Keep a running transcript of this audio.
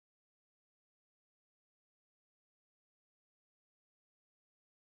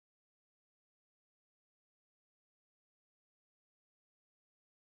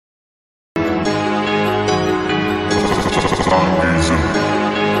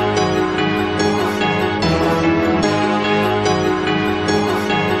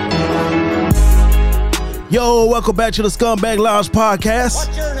Yo, welcome back to the Scumbag Lounge podcast.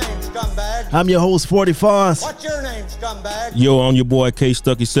 What's your name, scumbag? I'm your host, 40 Fonz. What's your name, scumbag? Yo, I'm your boy K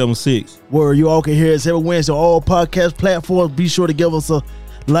Stucky 76. Where you all can hear us every Wednesday on all podcast platforms. Be sure to give us a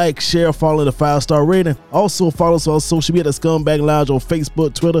like, share, follow, the 5-star rating. Also, follow us on social media at the Scumbag Lounge on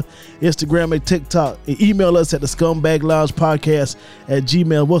Facebook, Twitter, Instagram, and TikTok. And email us at the Scumbag Lounge podcast at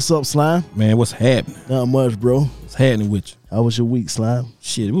Gmail. What's up, Slime? Man, what's happening? Not much, bro. What's happening with you? How was your week, Slime?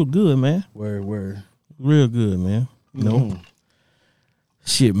 Shit, it was good, man. Word. Real good, man. You know,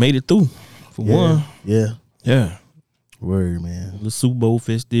 shit, made it through for one. Yeah. Word, man. The Super Bowl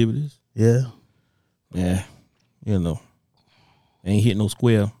festivities. Yeah. Yeah, you know, ain't hit no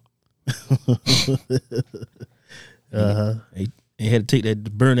square. They had to take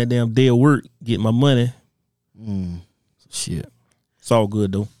that, burn that damn day of work, get my money. Shit, it's all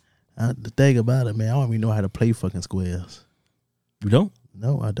good though. The thing about it, man, I don't even know how to play fucking squares. You don't?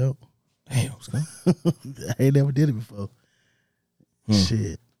 No, I don't. Damn, Scott. I ain't never did it before.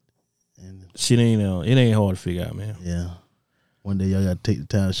 Shit. And Shit ain't it ain't hard to figure out, man. yeah. One day y'all gotta take the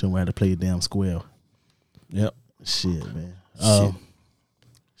time to show me how to play a damn square. Yep. Shit, man.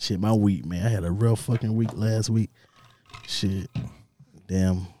 Shit, my week, man. I had a real fucking week last week. Shit.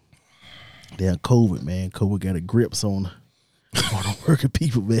 Damn COVID, man. COVID got a grips on the working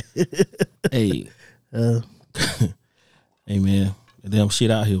people, man. Hey. Hey, man. That damn shit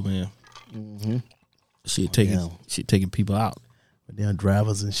out here, man. Shit taking people out. Damn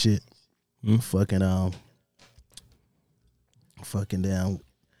drivers and shit. Fucking down.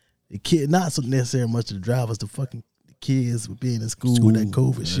 The kid, not so necessarily much of the drivers, the fucking kids being in school with that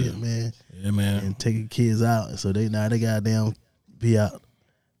COVID shit, man. Yeah, man. And taking kids out. So they goddamn be out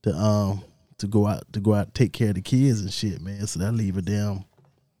to go out take care of the kids and shit, man. So that leave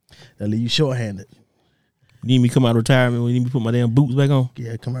you shorthanded. You need me to come out of retirement when you need me to put my damn boots back on?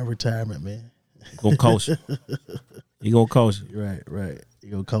 Yeah, come out of retirement, man. Gonna cost you. It gonna cost you. Right.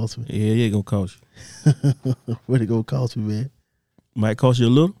 It gonna cost me. Yeah, it gonna cost you. What it gonna cost me, man? Might cost you a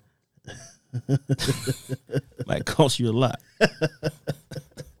little. Might cost you a lot.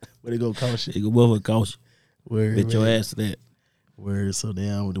 What it gonna cost you? It gonna cost you. Word, Bet your man. ass to that. Word. So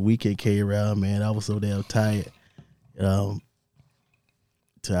damn, when the weekend came around, man, I was so damn tired. I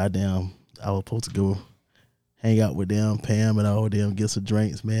was supposed to go hang out with them, Pam and all them, get some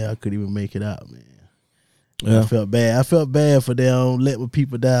drinks, man. I couldn't even make it out, man. Yeah. I felt bad for them, letting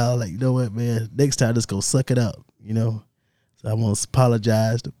people down. Like, you know what, man? Next time, just go suck it up, you know? So I want to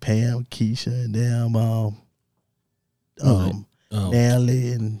apologize to Pam, Keisha, and them,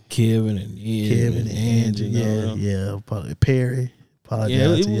 Natalie and Kevin and Angie, yeah, probably Perry.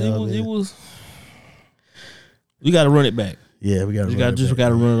 Apologize to y'all. It was. We got to run it back. Yeah, we got to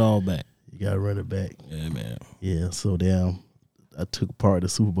run it all back. You got to run it back. Yeah, man. Yeah, so damn, I took part of the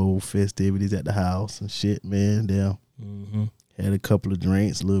Super Bowl festivities at the house and shit, man. Damn, had a couple of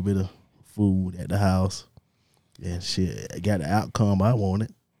drinks, a little bit of food at the house, and shit. I got the outcome I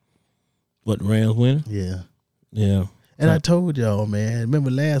wanted. What, the Rams winning? Yeah. And I told y'all, man. Remember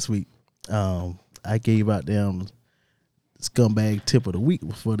last week, I gave out them scumbag tip of the week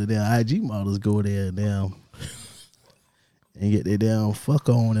before the damn IG models go there and get their damn fuck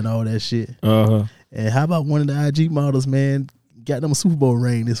on and all that shit. And how about one of the IG models, man, got them a Super Bowl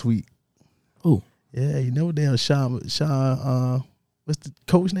ring this week? Who? Yeah, you know damn Sean, what's the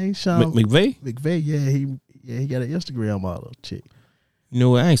coach name? Sean McVay? McVay, he got an Instagram model chick. You know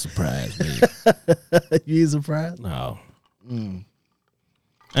what? I ain't surprised, man. You ain't surprised? No. I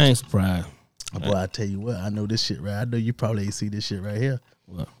ain't surprised. Boy, I tell you what, I know this shit, right? I know you probably ain't see this shit right here.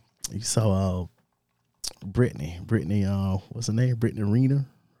 What? You saw Brittany, what's her name? Brittany Renner?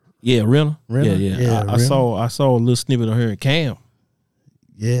 Yeah, Renner. Yeah. I Renner. saw a little snippet of her in Cam.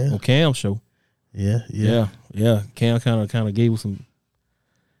 Yeah. On Cam show. Yeah. Cam kind of gave us some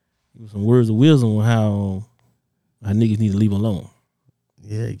words of wisdom on how niggas need to leave alone.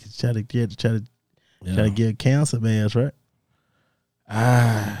 Yeah, you try to get cancer bands, right?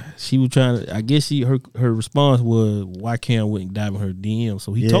 She was trying to. I guess her response was, "Why Cam wouldn't dive in her DM?"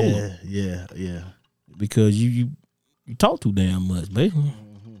 So he told her, "Yeah, because you talk too damn much, basically.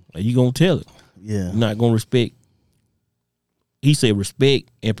 Like, you gonna tell it. Yeah, you're not gonna respect." He said, "Respect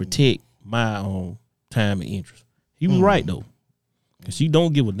and protect my own time and interest." He was right though, because she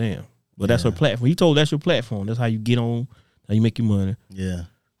don't give a damn. But that's her platform. He told that's your platform. That's how you get on. How you make your money. Yeah,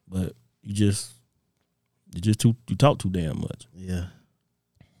 but you talk too damn much. Yeah.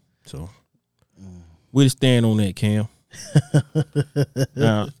 So, where to stand on that, Cam?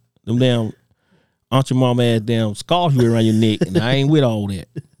 Now, them damn Aunt your mama ass damn scarf you wear around your neck, and I ain't with all that.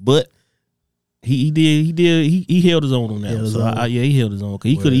 But he held his own on that. So he held his own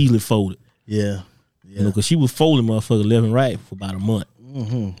because he could have easily folded. Yeah. You know, because she was folding motherfucker left and right for about a month.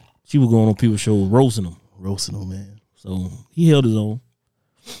 Mm-hmm. She was going on people's shows roasting them. Roasting them, man. So he held his own.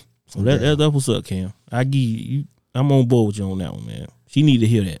 So that's what's up, Cam. I'm on board with you on that one, man. She need to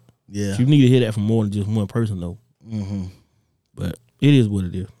hear that. Yeah. She need to hear that from more than just one person, though. Mm-hmm. But it is what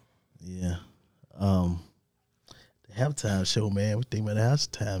it is. Yeah. The halftime show, man. We think about the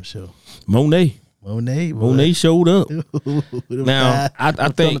halftime show. Monet showed up. Now I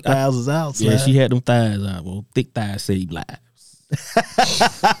think thighs was out. Yeah, she had them thighs out. Well, thick thighs save lives.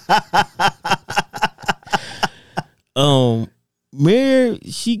 Mary,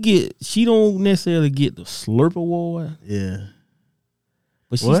 she don't necessarily get the Slurp Award. Yeah.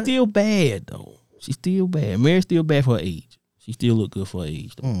 But she's still bad though. She's still bad. Mary's still bad for her age. She still look good for her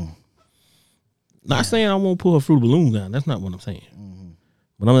age though. Not saying I won't put her Fruit Balloon down. That's not what I'm saying. Mm-hmm.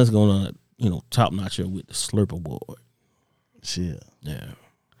 But I'm just gonna, top notch her with the Slurp Award. Shit. Yeah.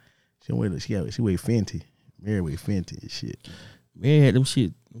 She weigh Fenty. Mary weigh Fenty and shit. Mary had them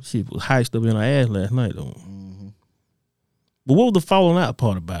shit was heiced up in her ass last night though. Mm-hmm. But what was the falling out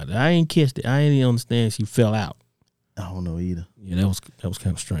part about it? I ain't catch it. I ain't even understand she fell out. I don't know either. Yeah, that was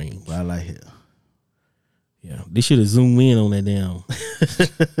kind of strange. But I like it. Yeah, they should have zoomed in on that damn.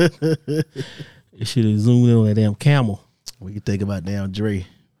 They should have zoomed in on that damn camel. What you think about damn Dre?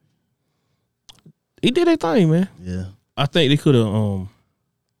 He did that thing, man. Yeah. I think they could have.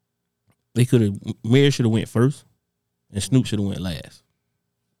 Mary should have went first, and Snoop should have went last.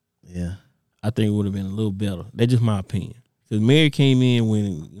 Yeah. I think it would have been a little better. That's just my opinion. Because Mary came in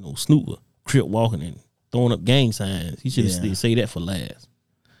when Snoop was crip walking and throwing up gang signs. He should have say that for last.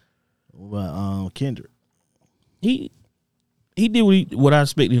 What about Kendrick? He did what I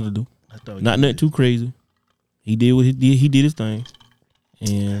expected him to do. Not nothing too crazy. He did what he did. He did his thing.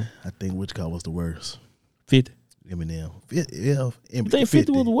 And I think which car was the worst? 50. Eminem. You think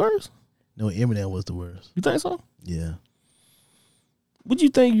 50 was the worst? No, Eminem was the worst. You think so? Yeah. What do you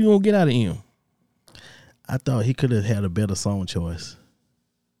think you gonna get out of him? I thought he could have had a better song choice.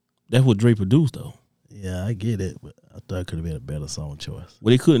 That's what Dre produced, though. Yeah, I get it, but I thought it could have been a better song choice.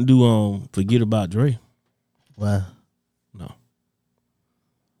 Well, they couldn't do Forget About Dre. Why? No.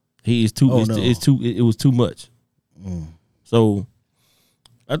 He is too. It was too much. Mm. So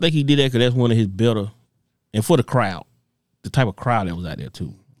I think he did that because that's one of his better, and for the crowd, the type of crowd that was out there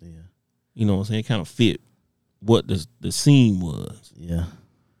too. Yeah. You know what I'm saying? It kind of fit what the scene was. Yeah.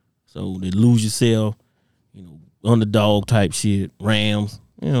 So they Lose Yourself, underdog type shit, Rams,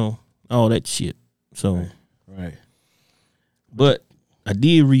 all that shit. So right. But I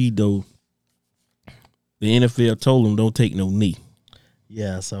did read though, the NFL told him don't take no knee.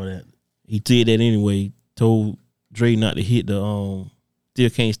 Yeah, I saw that. He did that anyway. Told Dre not to hit the Still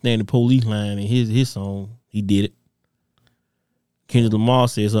Can't Stand the Police line in his song. He did it. Kendrick Lamar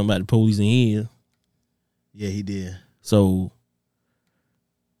said something about the police in his. Yeah, he did. So,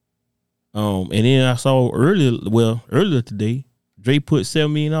 and then I saw earlier today, Dre put $7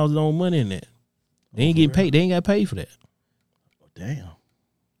 million of his own money in that. They ain't getting paid. They ain't got paid for that. Oh, damn.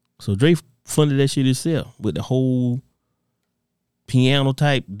 So Dre funded that shit himself with the whole piano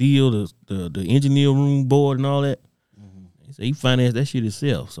type deal, the engineer room board and all that. Mm-hmm. So he financed that shit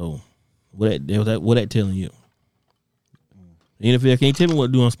himself. So what that telling you? The NFL can't tell me what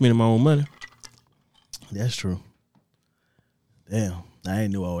to do. I'm spending my own money. That's true. Damn, I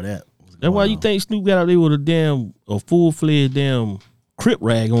ain't knew all that. That's why you think Snoop got out there with a full-fledged damn Crip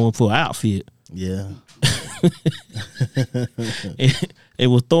rag on for an outfit. Yeah. It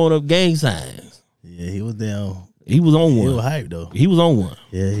was throwing up gang signs. Yeah, he was down. He was on one. He was hyped though. He was on one.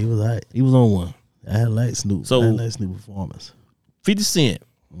 Yeah, he was hyped. He was on one. I like Snoop. So, I like Snoop performance. 50 Cent.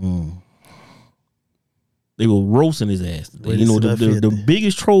 They were roasting his ass. The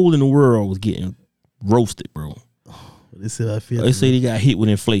biggest troll in the world was getting roasted, bro. They said I feel. They say they got hit with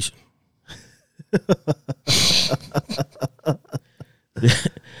inflation.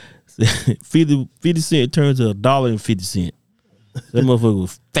 50 Cent turned to $1.50. That motherfucker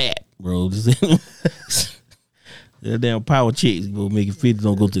was fat, bro. That damn power chicks go making 50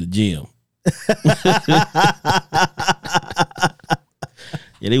 don't go to the gym.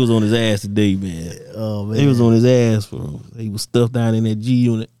 Yeah, they was on his ass today, man. Oh man, they was on his ass, bro. He was stuffed down in that G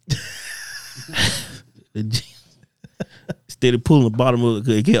unit. The G. Instead of pulling the bottom of it,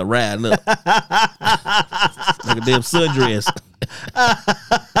 because he kept riding up like a damn sundress.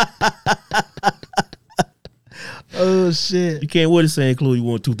 Oh shit! You can't wear the same clothes you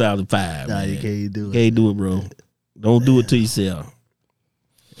wore in 2005. Nah, man. you can't do it. Can't do it, bro. Don't do it to yourself.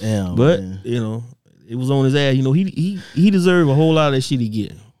 Damn, but man. It was on his ass. He deserved a whole lot of that shit he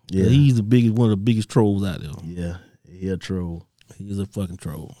get. Yeah, he's one of the biggest trolls out there. Yeah, he a troll. He is a fucking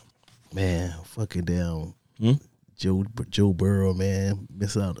troll. Man, fucking down. Hmm? Joe Burrow, man,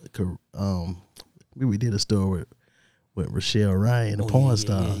 miss out. We did a story with Rochelle Ryan, the porn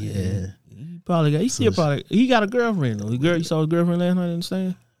star. Yeah. He probably got. He got a girlfriend though. You saw his girlfriend last night in the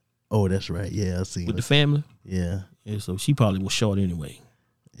stand Oh, that's right. Yeah, I seen with it. the family. Yeah. Yeah, so she probably was short anyway.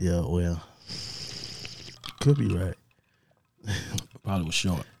 Yeah, well, could be right. Probably was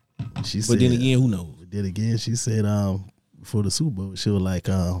short. She But said, then again, who knows? Then again, she said, before the Super Bowl, she was like,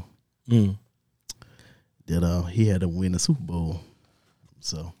 that he had to win the Super Bowl.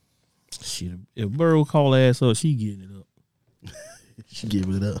 So Shit, if Burrow call her ass up, she getting it up. she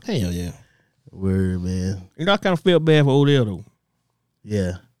giving it up. Hell yeah. Word, man. You know, I kind of felt bad for Odell though.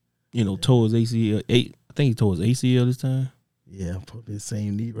 Yeah. You know, tore his ACL. I think he tore his ACL this time. Yeah, probably the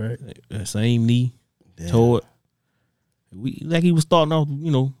same knee, right? That same knee. Damn. Tore it. Like he was starting off,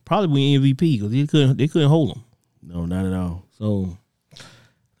 you know, probably win MVP because they couldn't hold him. No, not at all. So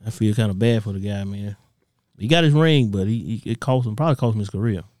I feel kind of bad for the guy, man. He got his ring, but it probably cost him his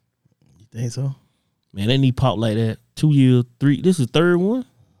career. You think so? Man, that knee popped like that. 2 years, 3. This is third one.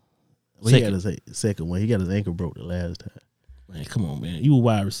 Well, he got his second one. He got his ankle broke the last time. Man, come on, man. You a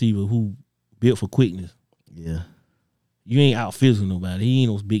wide receiver who built for quickness. Yeah. You ain't out physical nobody. He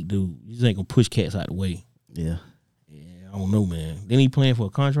ain't no big dude. You just ain't gonna push cats out the way. Yeah. Yeah, I don't know, man. Then he playing for a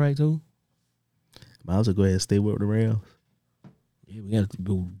contract too. Might as well go ahead and stay with the Rams. Yeah, we got to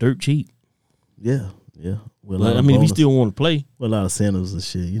go dirt cheap. Yeah. Yeah. But I mean, if he still want to play, with a lot of centers and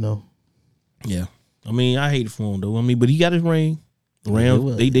shit, you know. Yeah. I mean, I hate it for him though. I mean, but he got his ring. The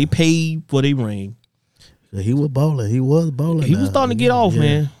Rams, they paid for their ring. He was balling. He was balling. He was starting to get off,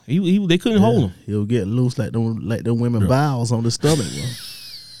 man. They couldn't hold him. He'll get loose like them women bowels on the stomach.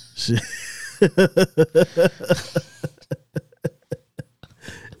 Shit.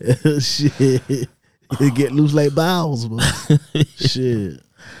 Shit. He'll get loose like bowels, bro. Shit.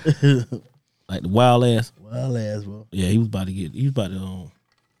 Like the wild ass. Wild ass, bro. Yeah, he was about to take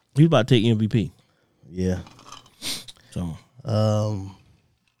MVP. Yeah. So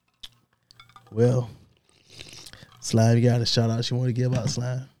well, Slime, you got a shout out you want to give out,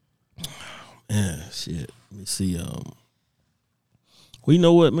 Slime? Yeah, shit. Let me see. Well, you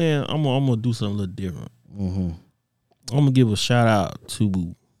know what, man? I'm gonna do something a little different. Mm-hmm. I'm gonna give a shout out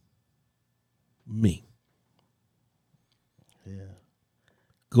to me. Yeah.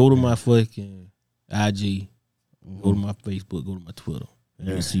 Go to my fucking IG. Go to my Facebook. Go to my Twitter. And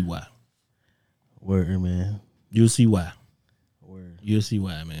you'll see why. Word, man. You'll see why. Word. You'll see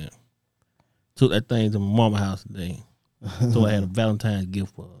why, man. Took that thing to my mama's house today. So I had a Valentine's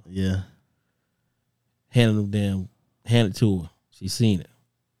gift for her. Yeah. Handed it to her. She seen it.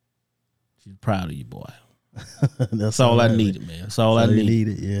 She's proud of you, boy. That's all I needed, man. That's all I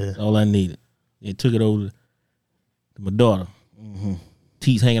needed. Yeah. That's all I needed. And took it over to my daughter. Mm-hmm.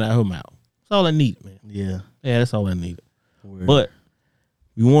 Teeth hanging out her mouth. That's all I needed, man. Yeah. Yeah, that's all I needed. Word. But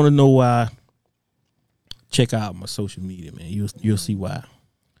you want to know why? Check out my social media, man. You'll see why.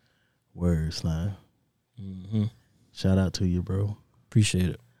 Word, Slime. Mm-hmm. Shout out to you, bro. Appreciate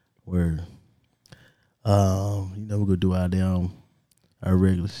it. Word. You know, we're gonna do our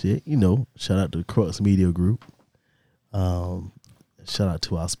regular shit. You know, shout out to the Crux Media Group. Shout out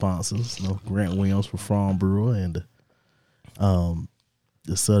to our sponsors, you know, Grant Williams for Farm Brewer and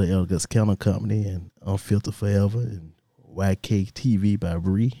the Southern Elegance Counter Company and Unfiltered Forever and YK TV by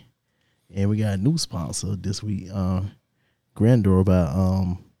Bree. And we got a new sponsor this week, Grandeur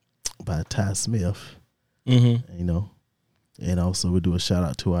by Ty Smith. Mm-hmm. You know. And also we do a shout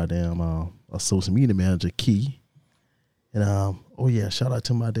out to our our social media manager, Key. And shout out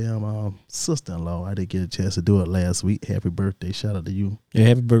to my sister-in-law. I didn't get a chance to do it last week. Happy birthday. Shout out to you. Yeah,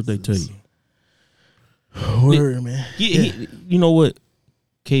 happy birthday to you. Word, man. Yeah. You know what?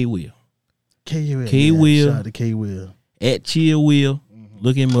 K Will. K Will. Shout out to K Will. At Chill Will. Mm-hmm.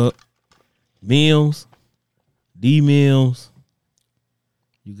 Look him up. Mills. D Mills.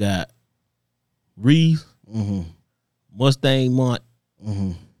 You got Reese. Mm-hmm. Mustang Mont.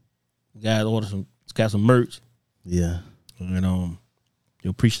 Mm-hmm. Got some merch. Yeah. And you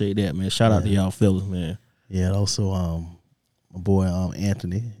appreciate that, man. Shout out to y'all fellas, man. Yeah, and also my boy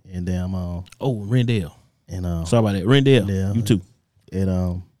Anthony and Rendell. And sorry about that. Rendell. You too.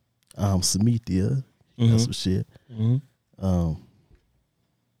 And Samithia. Mm-hmm. That's some shit. Mm-hmm.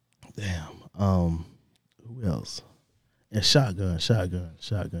 Who else? And Shotgun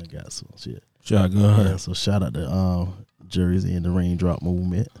got some shit. Shotgun. Yeah, so shout out to Jersey and the Raindrop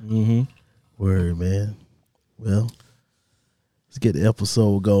Movement. Mm-hmm. Word, man. Well, let's get the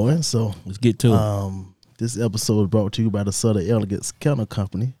episode going. So let's get to it. This episode is brought to you by the Southern Elegance Counter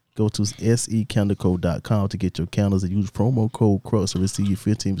Company. Go to secandleco.com to get your candles and use promo code Crux to receive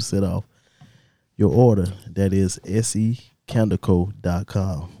 15% off your order. That is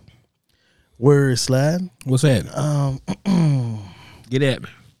secandleco.com. Word slide. What's that? Get at me.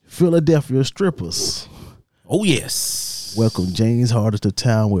 Philadelphia strippers Oh yes. welcome James Harden to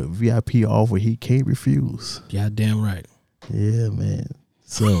town with VIP offer he can't refuse. Goddamn right. Yeah, man.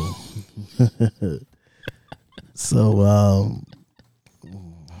 So,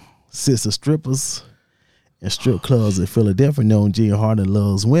 since the strippers and strip clubs in Philadelphia know James Harden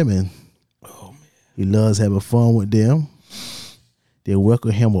loves women, he loves having fun with them. They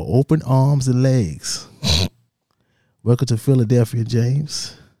welcome him with open arms and legs. Welcome to Philadelphia,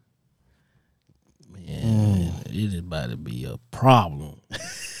 James. Man, it is about to be a problem.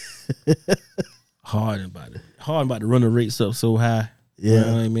 Harden about to run the rates up so high. Yeah. You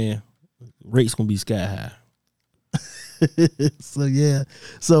know what I mean? Rates gonna be sky high. So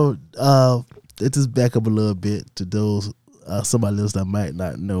let's just back up a little bit to those somebody else that might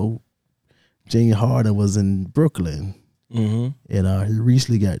not know. James Harden was in Brooklyn, and he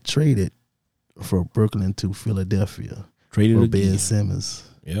recently got traded from Brooklyn to Philadelphia. Traded for again. Ben Simmons.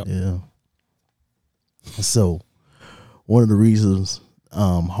 Yep. Yeah. So one of the reasons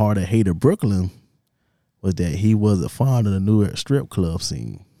Harden hated Brooklyn was that he wasn't fond of the New York strip club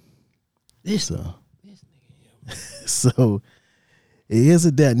scene. So it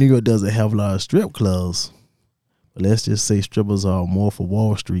isn't that New York doesn't have a lot of strip clubs, but let's just say strippers are more for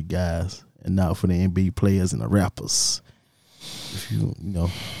Wall Street guys and not for the NBA players and the rappers. If you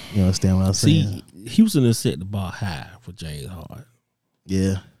understand what I'm saying? See, Houston has set the bar high for James Harden.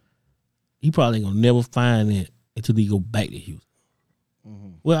 Yeah. He probably ain't gonna never find it until he go back to Houston.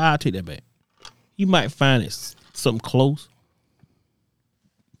 Well, I'll take that back. He might find it something close,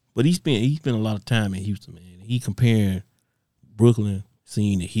 but he spent a lot of time in Houston, man. He comparing Brooklyn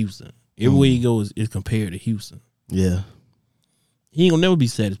scene to Houston. Everywhere he goes is compared to Houston. Yeah. He ain't gonna never be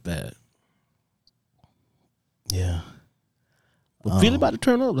satisfied. Yeah. But Philly about to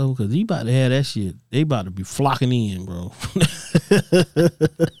turn up though, because he about to have that shit. They about to be flocking in, bro.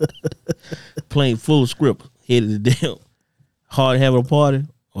 Plane full of script, headed to damn hard having a party.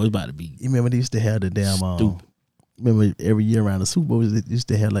 Oh, it's about to be. You remember they used to have the damn stupid. Remember every year around the Super Bowl they used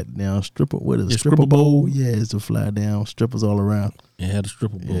to have like the damn stripper. What is it? Yeah, Stripper bowl? Yeah, it's to fly down strippers all around. It had a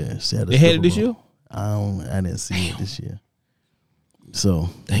stripper bowl. Yeah, They had it this year? I didn't see it this year. So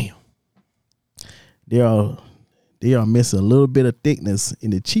Damn. they are missing a little bit of thickness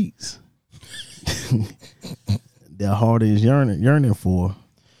in the cheeks that Harden is yearning for.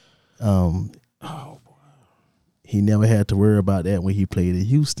 He never had to worry about that when he played in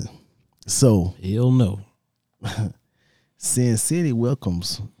Houston. So Hell no. Sin City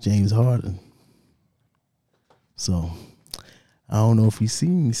welcomes James Harden. So I don't know if you've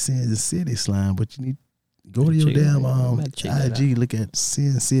seen Sin City slime, but you need to go to your damn IG, look at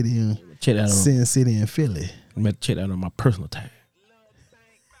Sin City and Check that out. Sin City and Philly. I'm going to check that out on my personal time.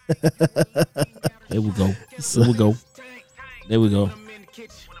 There we go. There we go. There we go.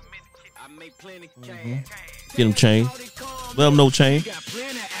 Get them chain. Let them know chain.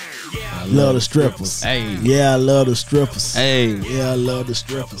 Love the strippers. Hey. Yeah, I love the strippers. Hey. Yeah, I love the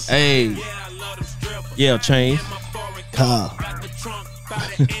strippers. Hey. Yeah, chain. Kyle.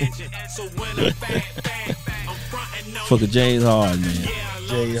 Fucking James Harden, man.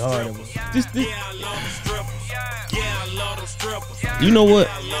 James Harden. You know what?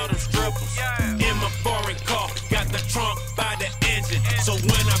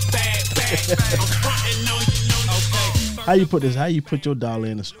 How you put this? How you put your dollar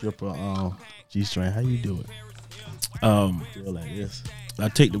in a stripper G-string? How you do it? Do it like this.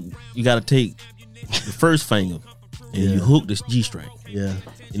 You gotta take the first finger and you hook this G-string. Yeah.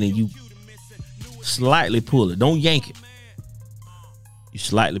 And then you slightly pull it. Don't yank it. You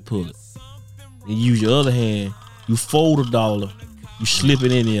slightly pull it. Then you use your other hand, you fold the dollar, you slip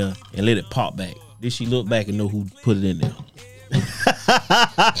it in there and let it pop back. Then she look back and know who put it in there.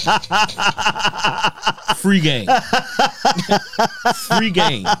 Free game. Free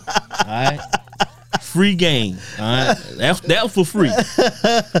game. All right. Free game. All right. That was for free.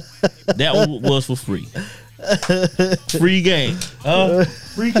 That one was for free. Free game.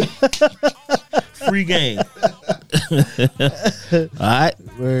 Free game. Free game. All right.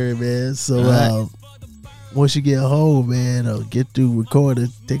 Word, man. So once you get home, man, or get through recording,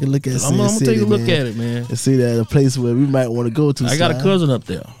 take a look at I'm gonna take a look at it, man. And see that a place where we might want to go to. I got a cousin up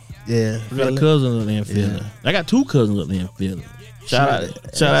there. Yeah. I got a cousin up there in Philly. Yeah. I got two cousins up there in Philly. Shout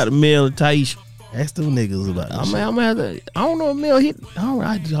out to Mel and Taisha. Ask them niggas about that. I'm gonna have to, I don't know if Mel hit.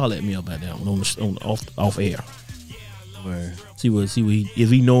 I just holler at Mel about that one on off air. Word. See what if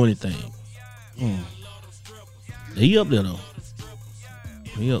he know anything. He up there though.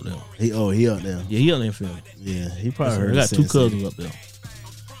 He up there. He up there. Yeah, he up there in Philly. Yeah, he probably heard. I got two cousins up there.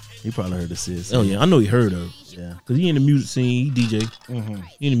 He probably heard the sis. Oh yeah, I know he heard of. Yeah, cause he in the music scene. He DJ.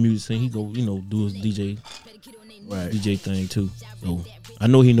 He in the music scene. He go, do his DJ thing too. So I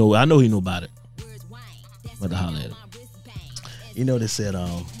know he know about it. About to holler at him.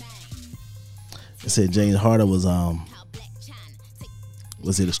 They said James Harden was at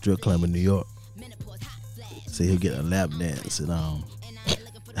a strip club in New York. Say he'll get a lap dance and I'm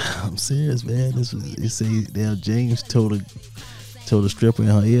serious, man. He say damn James told the stripper in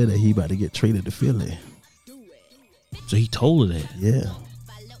her ear that he about to get traded to Philly. So he told her that. Yeah.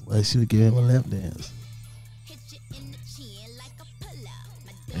 Well, she would give him a lap dance.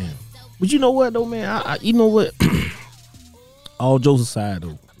 Damn. But you know what though, man? I you know what? All jokes aside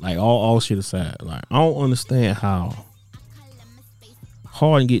though, like all shit aside, like I don't understand how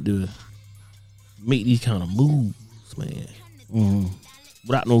Harden get to make these kind of moves, man,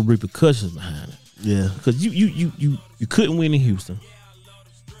 without no repercussions behind it. Yeah, because you couldn't win in Houston.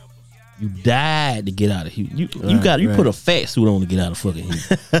 You died to get out of Houston. You put a fat suit on to get out of fucking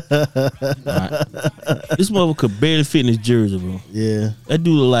Houston. Right. This motherfucker could barely fit in his jersey, bro. Yeah, that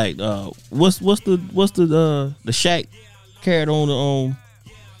dude look like what's the Shaq carried on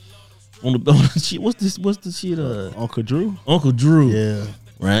the shit. What's the shit? Uncle Drew. Uncle Drew. Yeah.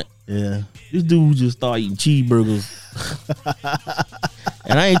 Right. Yeah. This dude just started eating cheeseburgers.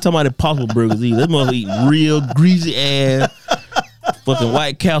 And I ain't talking about Impossible burgers either. This motherfucker eating real greasy ass, fucking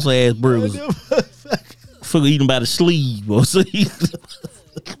White Castle ass burgers. Fucking eating by the sleeve, bro. So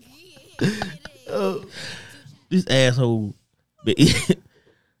this asshole.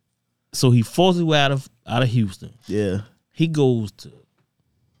 So he forced his way out of Houston. Yeah. He goes to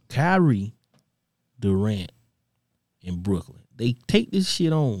Kyrie, Durant, in Brooklyn. They take this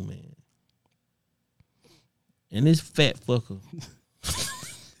shit on, man. And this fat fucker,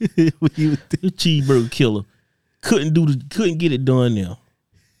 this cheeseburger killer, couldn't get it done now.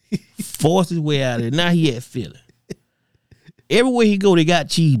 Forced his way out of there. Now he at Philly. Everywhere he go, they got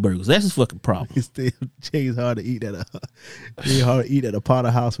cheeseburgers. That's his fucking problem. It's still James Harden eat at a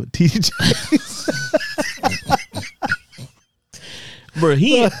Potter house with TJ. Bro,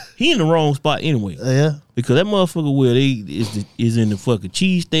 he in the wrong spot anyway. Yeah, because that motherfucker is in the fucking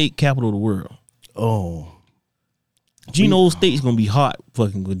cheesesteak capital of the world. Oh, Geno State's gonna be hot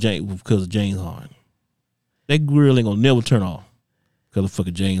fucking because of James Harden. That grill ain't gonna never turn off because of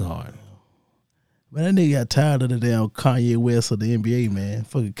fucking James Harden. Man, that nigga got tired of the damn Kanye West of the NBA, man.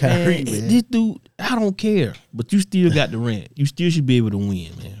 Fucking Kyrie, man. This dude, I don't care, but you still got the rent. You still should be able to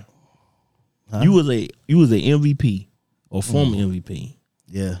win, man. Huh? You was a MVP or former MVP.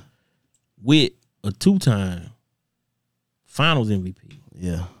 Yeah. With a 2-time Finals MVP.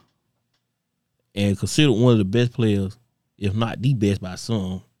 Yeah. And considered one of the best players, if not the best by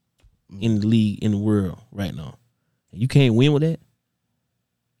some, in the league, in the world right now. And you can't win with that?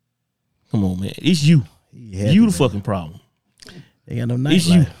 Come on, man. It's you. You the fucking problem. They got no nightlife. It's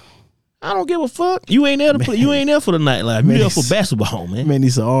you. I don't give a fuck. You ain't there to play. You ain't there for the nightlife. You there for basketball, man. Man,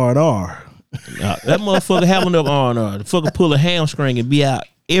 he's an R&R. That motherfucker have enough R&R. The fucker pull a hamstring and be out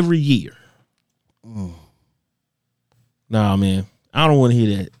every year. Nah, man. I don't want to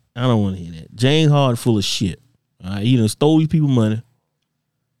hear that. James Harden full of shit. All right, he done stole these people money.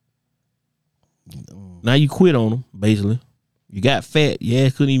 Now you quit on him, basically. You got fat. Yeah,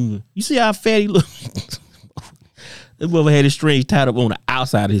 couldn't even. You see how fat he look? This mother had his strings tied up on the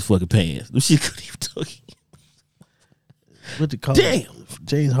outside of his fucking pants. This shit couldn't even tuck it. What you call Damn. it?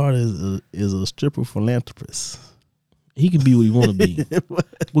 James Harden is a stripper philanthropist. He can be what he want to be.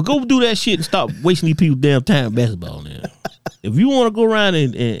 But go do that shit and stop wasting these people damn time in basketball now. If you want to go around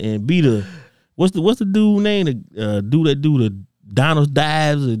and be the what's the dude name? The dude that do the Donald's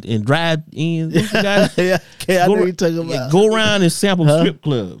dives and drive in. What's the guy? Yeah, I know you're talking about. Go around and sample strip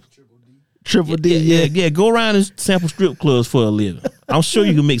clubs. Triple D. Yeah. Go around and sample strip clubs for a living. I'm sure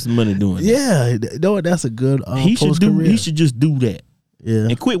you can make some money doing that. Yeah, no, that's a good. He should just do that. Yeah,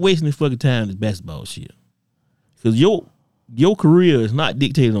 and quit wasting his fucking time with basketball shit. Because your career is not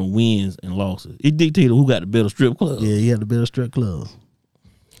dictated on wins and losses. It dictated who got the better strip club. Yeah, you had the better strip clubs.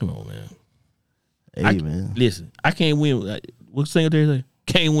 Come on, man. Hey, man. Listen, I can't win. What Singletary say?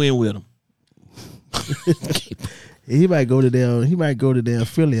 Can't win with him. He might go to damn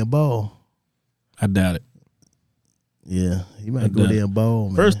Philly and ball. I doubt it. Yeah, he might go there and ball,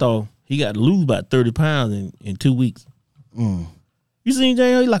 man. First off, he got to lose about 30 pounds in 2 weeks. You seen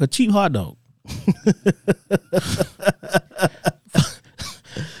J.O.? He like a cheap hot dog.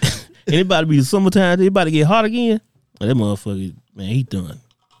 Anybody be summertime, anybody get hot again? That motherfucker, man, he done.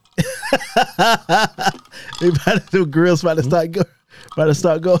 The girls about to start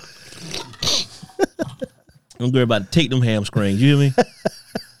go. Them girl about to take them hamstrings. You hear me?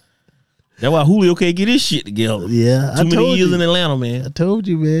 That's why Julio can't get his shit together. Yeah, Too many years in Atlanta, I man. told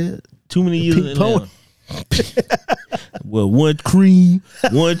you, man. Too many years in Pink Atlanta. Well, one cream,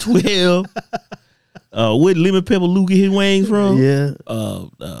 112. Where Lemon Pepper Lou get his wings from? Yeah.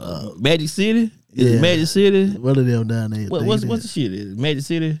 Magic City? Is Yeah. it Magic City? One of them down there. What's the shit? Is it Magic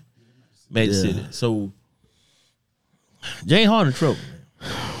City? Magic City. So James Harden trouble.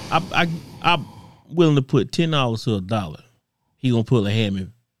 I'm willing to put $10 to $1. He gonna pull a hammy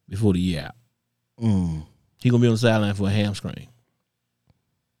before the year out. He gonna be on the sideline for a hamstring.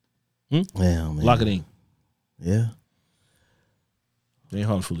 Yeah, man. Lock it in. Yeah. James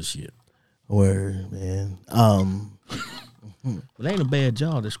Harden full of shit. Word, man. But ain't a bad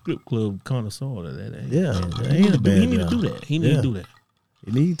job. The script club connoisseur. That ain't. Yeah, that ain't a He bad need to job. do that. He need to do that.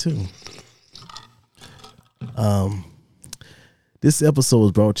 You need to. This episode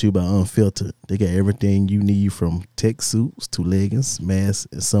is brought to you by Unfiltered. They got everything you need from tech suits to leggings, masks,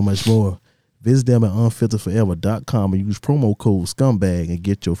 and so much more. Visit them at unfilteredforever.com and use promo code SCUMBAG and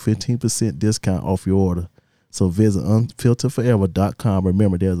get your 15% discount off your order. So visit unfilteredforever.com.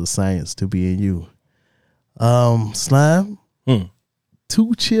 Remember, there's a science to being you. Slime. 2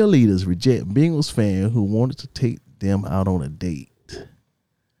 cheerleaders reject Bengals fan who wanted to take them out on a date.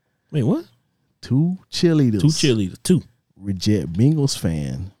 Wait, what? 2 cheerleaders. 2. Reject Bengals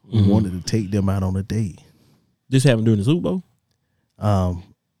fan who wanted to take them out on a date. This happened during the Super Bowl?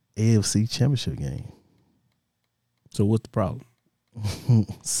 AFC Championship game. So what's the problem?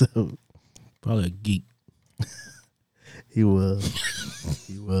 So Probably a geek. he was,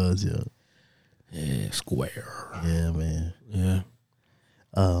 yeah. Yeah, square. Yeah, man. Yeah.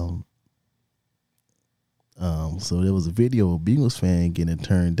 So there was a video of Bengals fan getting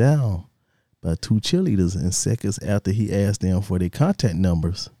turned down by 2 cheerleaders in seconds after he asked them for their contact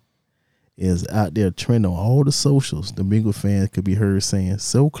numbers. Is out there trending on all the socials. The Bengals fans could be heard saying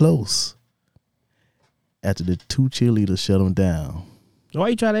 "so close" after the 2 cheerleaders shut them down. So why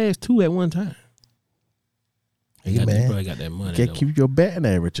you try to ask 2 at one time? Hey, He man, probably got that money. can't though. keep your batting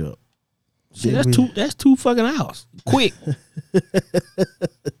average up. See, that's two fucking hours. Quick.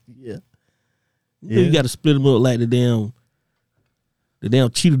 Yeah. You got to split them up like the damn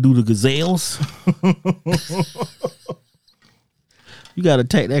cheetah do the gazelles. You got to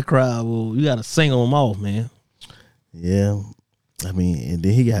take that crowd. Well, you got to sing them off, man. Yeah. I mean, and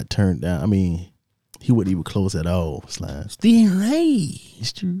then he got turned down. I mean, he wasn't even close at all, Slime. Steve Ray.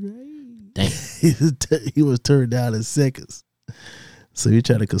 Damn. He was turned down in seconds. So he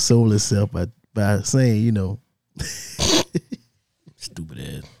tried to console himself by saying, you know. Stupid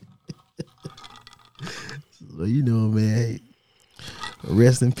ass. So, you know, man,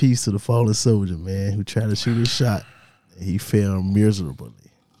 rest in peace to the fallen soldier, man, who tried to shoot his shot. And he fell miserably.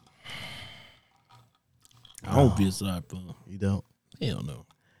 I don't feel sorry for him. You don't? Hell no.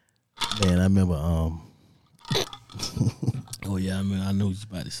 Man, I remember Oh yeah, I mean I know what you're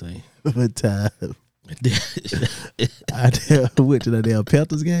about to say. one time I went to the damn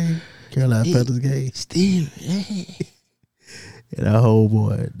Panthers game, Carolina Panthers game. Steve. And our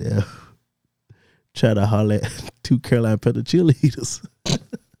homeboy there tried to holler at 2 Carolina Panthers cheerleaders.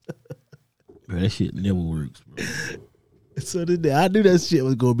 Bro, that shit never works, bro. So then I knew that shit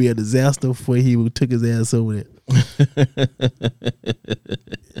was gonna be a disaster before he took his ass over there.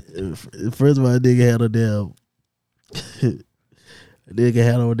 First of all, that nigga had a damn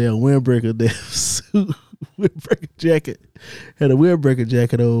windbreaker damn suit, windbreaker jacket. Had a windbreaker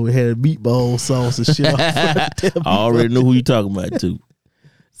jacket on, had meatball sauce and shit. I already know who you talking about too.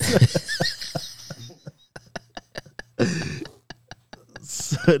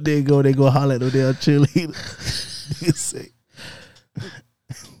 So they go holler at them damn cheerleader. Nigga say,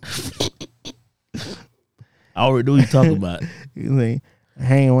 I already know who you talking about. he say,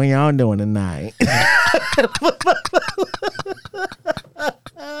 hey, what y'all doing tonight?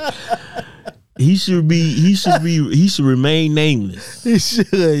 He should remain nameless. He should,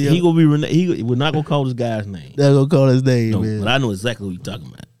 yo. He gonna be. We're not gonna call this guy's name. They're gonna call his name, No, man. but I know exactly who you talking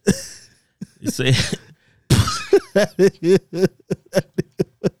about. He said,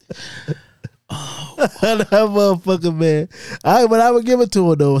 That motherfucker, man. But I would give it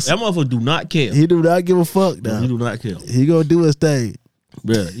to him though. "That motherfucker do not care. He do not give a fuck now. He do not care, He gonna do his thing.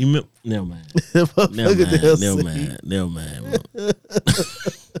 bro. Never mind. That motherfucker Never mind.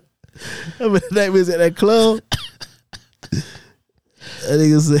 I mean, that was at that club. That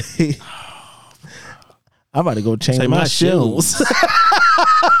nigga say, I'm about to go change Say my my shoes.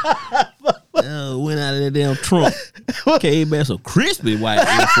 Oh went out of that damn trunk. Came back some crispy white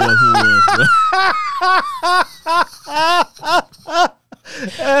Air Force Ones, bro.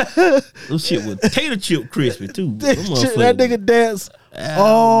 Those shit was tater chip crispy too. That nigga dance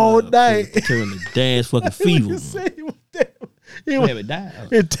all night. Turn the dance fucking fever. He was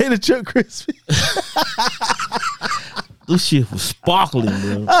tater chip crispy. This shit was sparkling,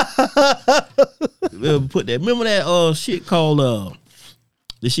 bro. Remember that shit called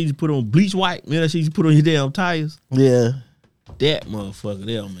that she used to put on bleach white? Man, that she used to put on your damn tires? Yeah. That motherfucker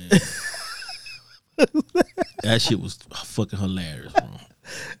there, man. That shit was fucking hilarious, bro.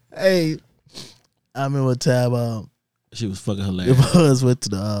 Hey, I remember a time she was fucking hilarious. the boys went to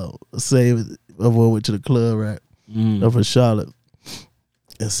the went to the club, right? Up in Charlotte.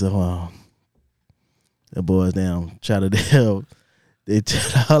 And so the boys down try to they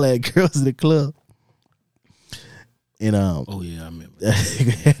tell all that girls in the club. And oh yeah, I remember.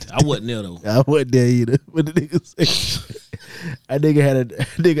 I wasn't there though. I wasn't there either. But the nigga said that nigga had a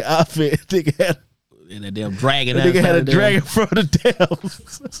nigga outfit. Nigga had and that damn dragon. That nigga had a dragon from the damn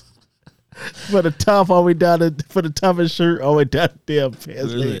for the top all the way down for the top of his shirt all the way down the damn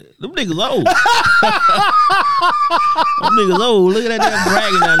pants. Them niggas old. Them niggas old. Look at that damn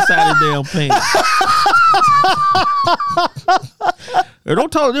dragon outside the damn pants.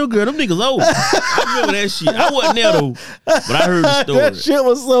 Don't talk to them girl. Them niggas old. I remember that shit. I wasn't there though, but I heard the story. That shit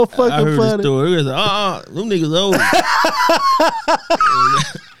was so fucking funny. I heard the story. It was like, them niggas old.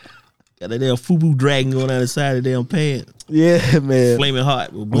 Got that damn FUBU dragon going out the side of the damn pants. Yeah, man. Flaming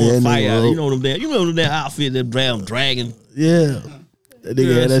hot with blowing fire out. You know them damn. You remember that outfit, that damn dragon? Yeah. That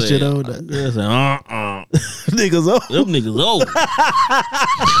nigga had that shit on. Girl said, niggas old. Them niggas old.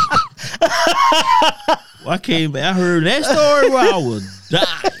 Well, I came back. I heard that story where I was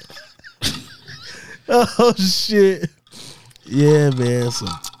dying. Oh shit. Yeah, man. So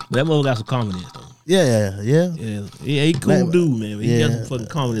that mother got some confidence though. Yeah. He cool dude, man. He got some fucking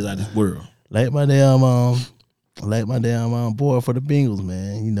confidence out of this world. Like my damn boy for the Bengals,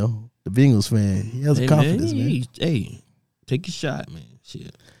 man. You know, the Bengals fan. He has confidence, man. Hey, take your shot, man.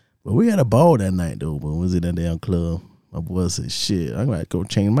 Shit. But we had a ball that night though. But was in that damn club. My boy said, "Shit, I'm gonna go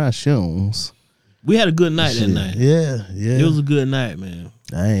change my shoes." We had a good night that night. Yeah. It was a good night, man.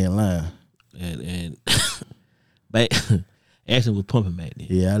 I ain't lying. And Ashton was pumping back then.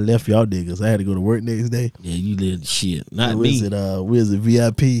 Yeah, I left y'all niggas. I had to go to work next day. Yeah, you did shit. Not me. Where's it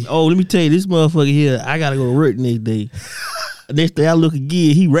VIP? Oh, let me tell you, this motherfucker here, I gotta go to work next day. Next day I look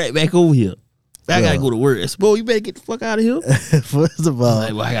again, he right back over here. I gotta go to work. I said, boy, you better get the fuck out of here. First of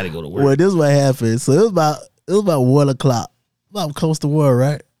all, well, I gotta go to work. Well, this is what happened. So it was about 1 o'clock. About close to 1,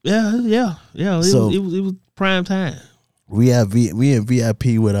 right? Yeah. It was prime time. We in VIP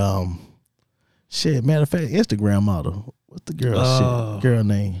with shit. Matter of fact, Instagram model. What's the girl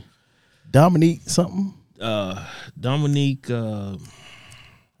name? Dominique something. Dominique. I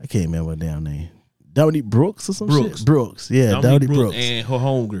can't remember her damn name. Dominique Brooks or some shit. Brooks. Yeah, Dominique Brooks and her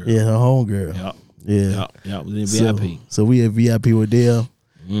homegirl. Yeah, her homegirl. Yeah. We in VIP. So we in VIP with them.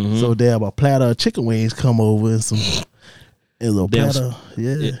 Mm-hmm. So they have a platter of chicken wings come over and some. And a platter,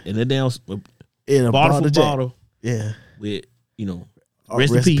 and a damn in a bottle. Yeah, with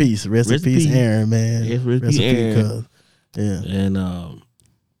rest in peace, Aaron, man. Rest in peace, Aaron. Yeah, and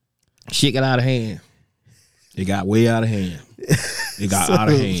shit got out of hand. It got way out of hand. It got out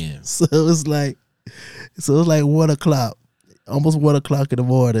of hand. So it was like 1 o'clock, almost 1 o'clock in the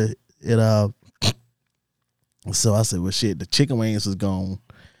morning, and so I said, well, shit, the chicken wings was gone.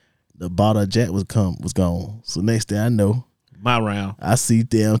 The bottle of Jack was gone. So next thing I know, my round, I see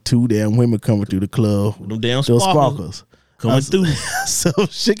two damn women coming through the club. Them damn sparkles coming through. So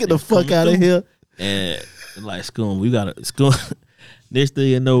shit, get the fuck out of here. And like scum, we gotta scum. Next thing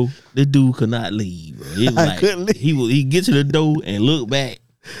you know, this dude could not leave. Bro. It was I couldn't leave. He get to the door and look back.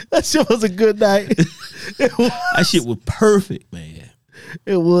 That shit was a good night. That shit was perfect, man.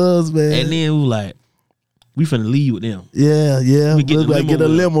 It was, man. And then we was like, we finna leave with them. Yeah. We get a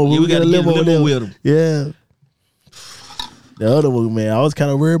limo. We got to get a limo with them. Yeah. The other one, man, I was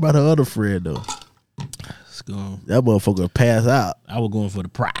kind of worried about her other friend though. That motherfucker pass out. I was going for the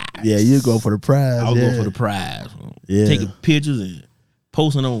prize. Yeah, you go for the prize. I was going for the prize. Yeah. Taking pictures and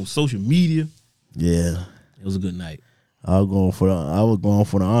posting on social media. Yeah. It was a good night. I was going for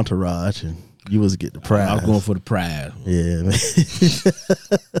the entourage, and you was get the prize. I was going for the prize. Yeah, man.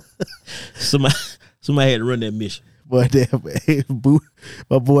 Somebody had to run that mission. Boy,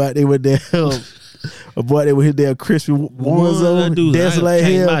 my boy out there with that. My boy, they with his damn crispy ones on, dancing like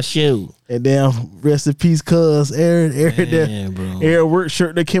hell. My shoe. And damn, rest in peace, cuz Aaron, work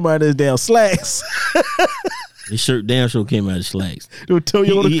shirt that came out of his damn slacks. His shirt damn sure came out of slacks. The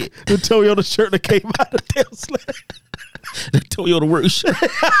Toyota shirt that came out of damn slacks. The Toyota work shirt.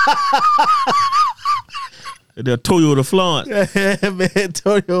 The Toyota flaunt. Yeah, man,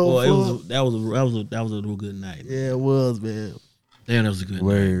 Toyota. Boy, that was a real good night. Man. Yeah, it was, man. Damn, that was a good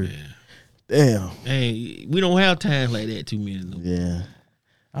Word. night, man. Damn. Hey, we don't have times like that too many no more. Yeah.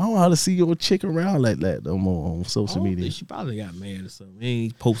 I don't know how to see your chick around like that no more on social media. She probably got mad or something.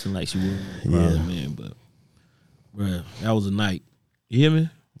 Ain't posting like she was. Yeah. Man, but bruh, that was a night. You hear me?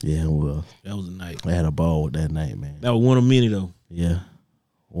 Yeah, well, That was a night. I had a ball with that night, man. That was one of many though. Yeah.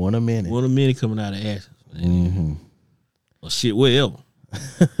 One a minute. One of many coming out of Athens. Mm-hmm. Or shit, wherever.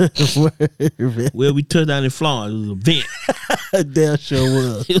 Where we touched down in Florence, it was an event. Damn sure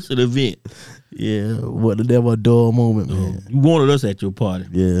was. It was an event. Yeah, what the never dull moment, man. You wanted us at your party.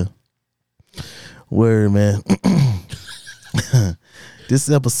 Yeah. Word, man. This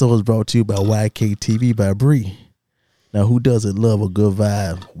episode is brought to you by YKTV by Bree. Now, who doesn't love a good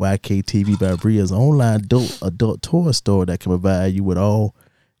vibe? YKTV by Bree is an online adult toy store that can provide you with all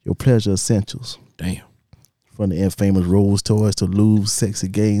your pleasure essentials. Damn. From the infamous Rose toys to lube, sexy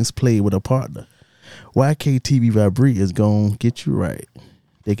games played with a partner. YKTV by Bree is going to get you right.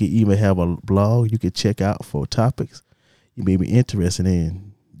 They can even have a blog you can check out for topics you may be interested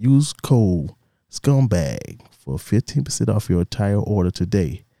in. Use code SCUMBAG for 15% off your entire order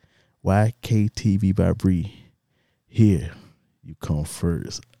today. YKTV by Bree. Here, you come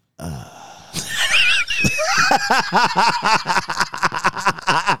first. What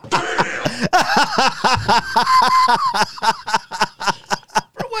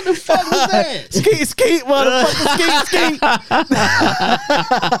the fuck was that? Skeet, motherfucker, skeet.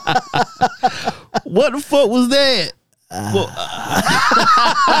 What the fuck was that?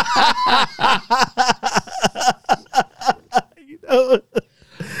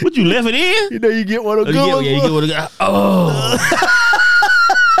 What, you left it in? You know you get one of those. Yeah, you get one of the. Oh.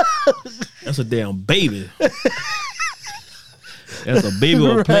 That's a damn baby. That's a baby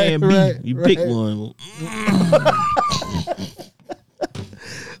or plan B. You pick one.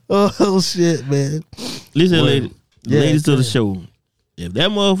 Oh shit, man. Listen, ladies, Yeah, ladies to the show. If that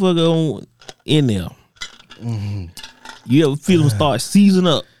motherfucker on in there, you ever feel him start seizing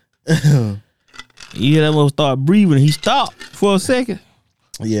up? You hear that motherfucker start breathing, he stopped for a second.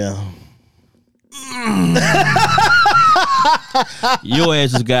 Yeah. Your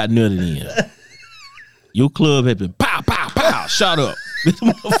ass just got nutted in. Your club had been pow, pow, pow, shot up. That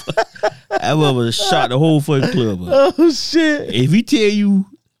motherfucker shot the whole fucking club up. Oh shit. If he tell you,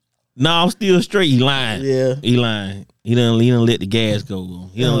 nah, I'm still straight, he lying. Yeah. He lying. He done let the gas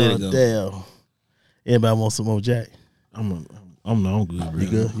go. He done let it go. Damn. Anybody want some more Jack? I'm good, bro. You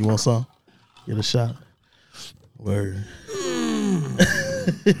good? You want some? Get a shot. Word.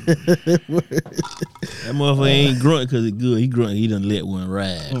 That motherfucker ain't grunting because it's good. He grunting. He done let one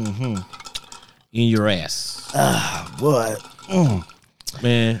ride in your ass. Boy.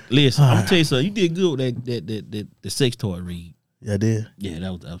 Man, listen, I'm gonna tell you something. You did good with the sex toy read. Yeah, I did. Yeah,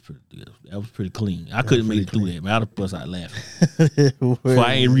 that was pretty good. That was pretty clean. I couldn't make it through that, man. I'd have bust out laughing. Word. So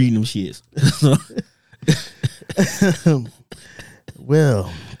I ain't reading them shits.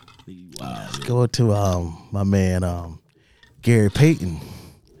 Well, Wow. let's go to my man Gary Payton.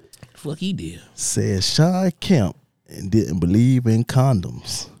 Fuck he did. Said Sean Kemp and didn't believe in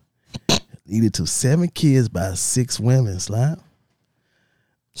condoms. Needed to 7 kids by 6 women, slap.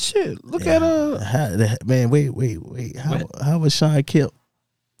 Shit, look at Man, wait. How was Sean Kemp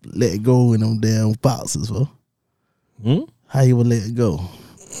let go in them damn boxes, bro? How you would let it go?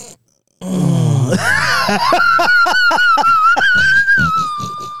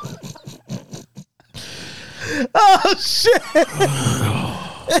 Oh shit!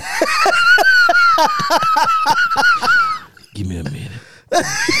 Give me a minute.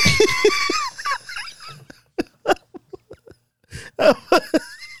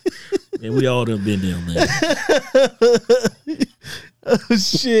 Man, we all done been there, man. Oh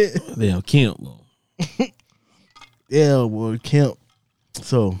shit! Damn, Kemp. Yeah, boy, Kemp.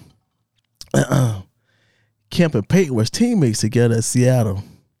 So, Kemp and Payton was teammates together at Seattle.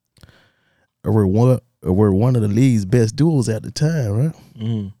 Were one of the league's best duels at the time, right?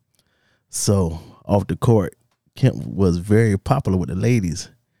 Mm-hmm. So, off the court, Kemp was very popular with the ladies,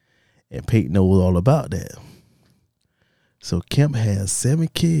 and Payton knows all about that. So, Kemp has 7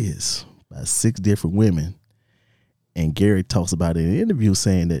 kids by 6 different women, and Gary talks about it in an interview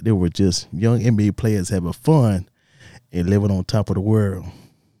saying that they were just young NBA players having fun and living on top of the world.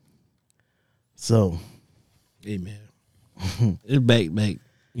 So, Hey, man. It's back, back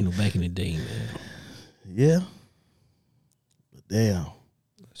in the day, man. yeah. But damn.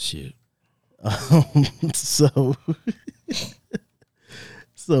 Shit.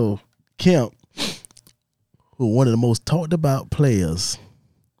 So Kemp, who one of the most talked about players,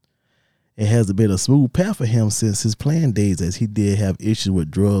 it has been a smooth path for him since his playing days, as he did have issues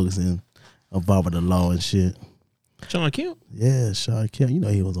with drugs and involving the law and shit. Sean Kemp? Yeah, Sean Kemp. You know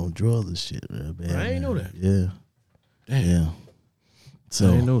he was on drugs and shit, man. I ain't know that. Yeah. Damn. Yeah. So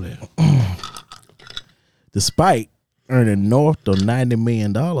I didn't know that. despite earning north of $90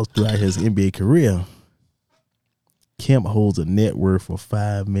 million throughout his NBA career, Kemp holds a net worth of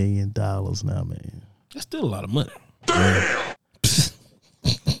 $5 million now, man. That's still a lot of money. Damn.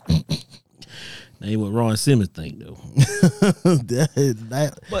 That ain't what Ron Simmons think though.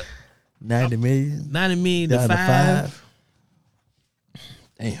 But 90 million? 90 million to Down to five.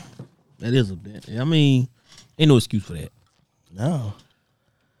 Damn. That is a bit. I mean, ain't no excuse for that. No.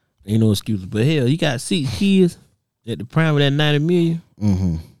 Ain't no excuse. But hell, you got 6 kids at the prime of that 90 million.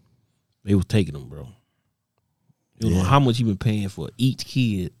 Mm-hmm. They was taking them, bro. You know how much you been paying for each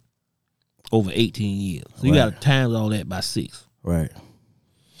kid over 18 years. So you got to times all that by 6. Right.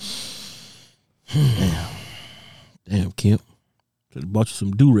 Damn, Kemp. Should have bought you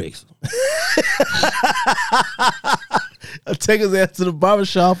some Durex. I'll take his ass to the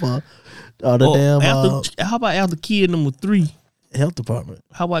barbershop or the damn how about after kid number 3? Health department.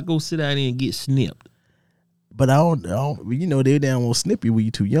 How about go sit down there and get snipped? But I don't you know, they damn won't snip you when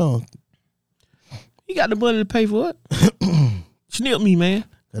you too young. You got the money to pay for it. Snip me, man.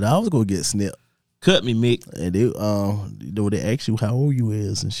 And I was gonna get snipped. Cut me, Mick. And they you know, they ask you how old you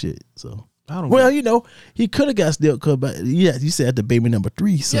is and shit. So I don't well, you know, he could have got snipped because you said the baby number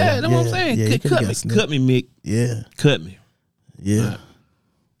 3. So yeah, that's what I'm saying. Yeah, cut me, Mick. Yeah. Cut me. Yeah. Right.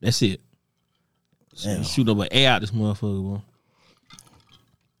 That's it. Shoot up an air out this motherfucker, bro.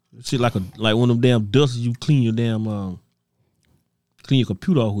 Shit like one of them damn dusters you clean your damn clean your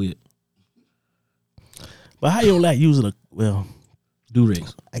computer off with. But how you don't like using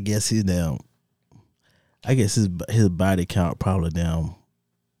Durex? I guess his body count probably down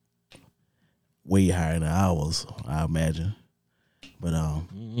way higher than ours, I imagine. But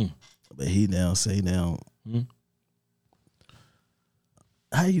but he now say now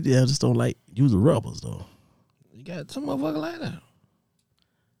how you just don't like using rubbers though? You got some motherfucker like that.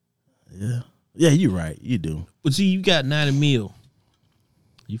 Yeah, you're right. You do. But see, you got 90 mil.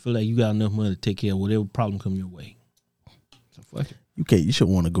 You feel like you got enough money to take care of whatever problem come your way. So fuck it. You should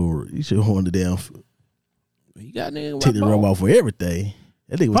want to go. You should want to damn. You got take the rub off for everything.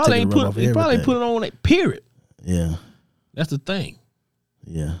 I think was taking the rub off for everything. He probably put it on that period. Yeah. That's the thing.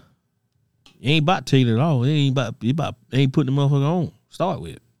 Yeah. You ain't about to take it at all. It ain't putting the motherfucker on. Start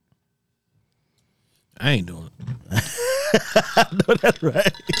with it. I ain't doing it. I know that's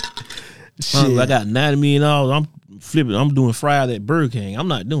right. Shit. I got $90 million. I'm flipping. I'm doing fries at Burger King. I'm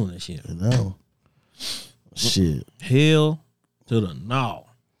not doing that shit. No. Shit. Hell to the no.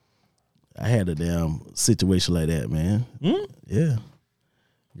 I had a damn situation like that, man. Yeah.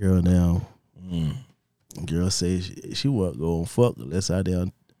 Girl down. Girl say she wasn't gonna fuck unless I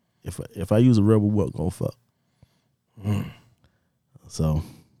down. If I use a rubber, wasn't gonna fuck. So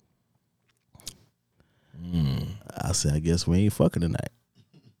I said, I guess we ain't fucking tonight.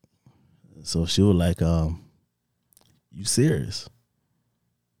 So she was like, you serious?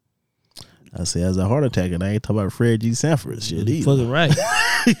 I said, as a heart attack, and I ain't talking about Fred G. Sanford shit either. Fucking right.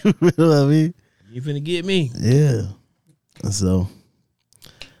 You know what I mean? You finna get me. Yeah. And so,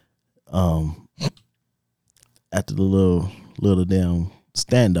 after the little damn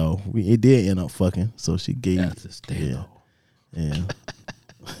standoff, it did end up fucking. So she gave. That's a standoff. Yeah.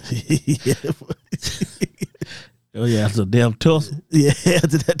 Oh yeah, that's a damn tussle. Yeah,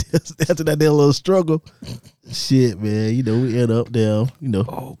 after that damn little struggle, shit, man. You know, we end up down,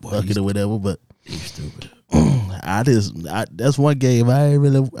 fucking or whatever. But you stupid. That's one game I ain't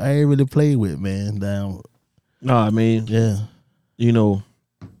really played with, man. Down. No, I mean, yeah. You know.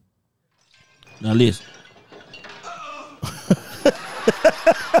 Now listen. You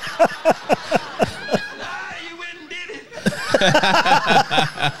went and did it.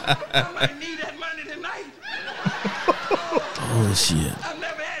 I might need that money tonight. Oh shit. I've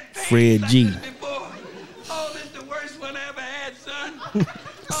never had Fred G. like this before. Oh, this is the worst one I ever had, son.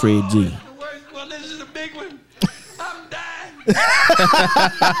 Fred G. This is the worst one. This is the big one. I'm dying.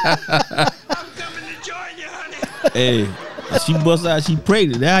 I'm coming to join you, honey. Hey, she busts out, she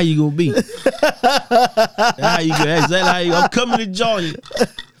pregnant. That's how you gonna be. That's how you go. That's exactly how you. I'm coming to join you.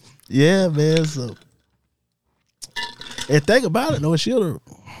 Yeah, man. So, and think about it, though. She was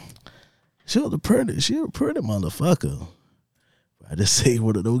a pretty motherfucker. I just say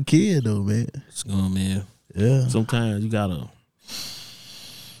one of those kids, though, man. It's going, man. Yeah. Sometimes you gotta.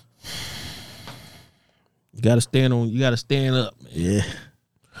 You gotta stand up, man. Yeah.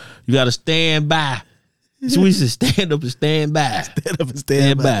 You gotta stand by. So we should stand up and stand by. Stand up and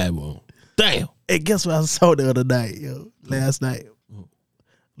stand by. bro. Damn. Hey, guess what I saw the other night, yo? Last night.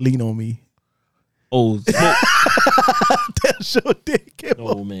 Lean on Me. Oh, smoke. That show did come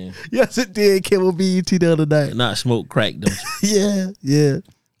Oh on. man. Yes, it did come on BET the other night. Not smoke crack, don't you? Yeah.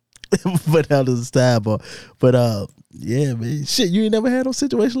 But that was a sidebar. But yeah, man. Shit, you ain't never had no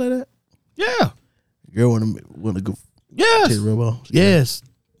situation like that? Yeah. Girl wanna go Yes. take the rub off? Yes.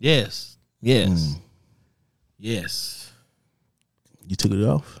 Yes. Yes. Mm. Yes. You took it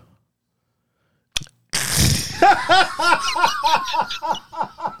off?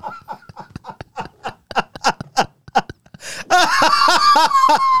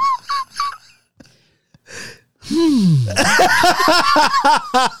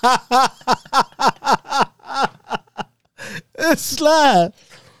 Slide.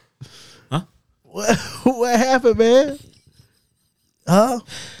 Huh? What happened, man? Huh?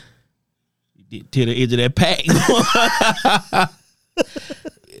 To the edge of that pack.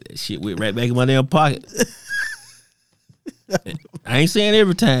 That shit went right back in my damn pocket. I ain't saying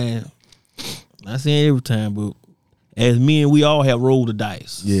every time. Not saying every time, but as men, we all have rolled the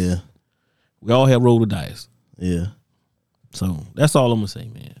dice. Yeah. We all have rolled the dice. Yeah. So that's all I'm gonna say,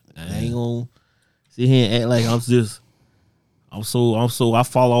 man. I ain't gonna sit here and act like I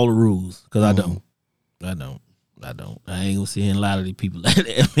follow all the rules, because I don't. I ain't gonna sit here and lie to these people like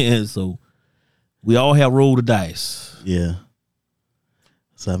that, man. So we all have rolled the dice. Yeah.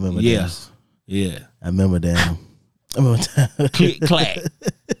 So I remember Yes. Yeah. I remember that. Click clack.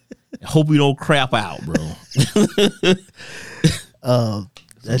 I hope you don't crap out, bro.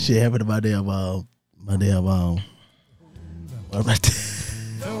 That shit happened to my damn what about that?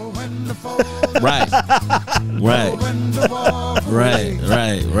 Right,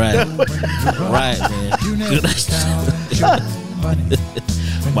 man.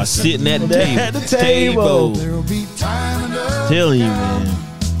 By sitting at the table. At the table. Telling you, man.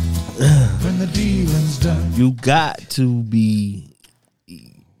 You got to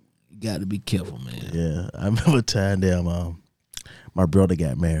be careful, man. Yeah. I remember a time damn my brother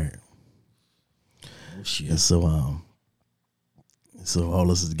got married. Oh shit. And so all of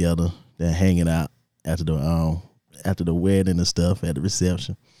us together, then hanging out after the wedding and stuff at the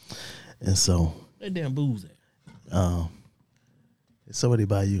reception. And so That damn booze at? somebody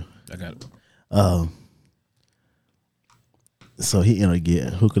buy you. I got it. So he ended up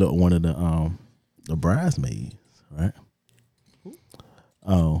getting hooked up with one of the bridesmaids, right?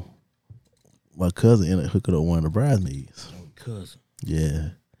 My cousin ended up hooking up with one of the bridesmaids. Oh, cousin. Yeah.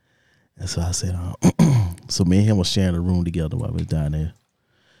 And so I said, so me and him was sharing a room together while we was down there.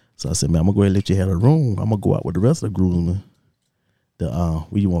 So I said, man, I'm gonna go ahead and let you have a room. I'm gonna go out with the rest of the groomsmen. Where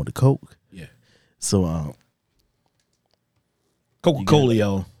you want the Coke? Yeah. So Coca-Cola,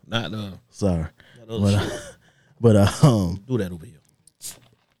 y'all. Not sorry. shit. But Do that over here.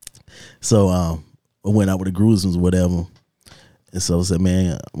 so I went out with the groomsmen or whatever. And so I said,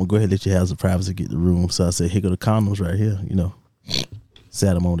 man, I'm gonna go ahead and let you have some privacy, get the room. So I said, here go the condoms right here, you know.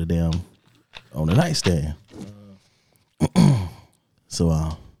 Sat them on the nightstand. So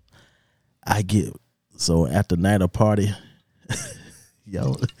after night of party,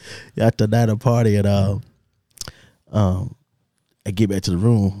 after night of party and I get back to the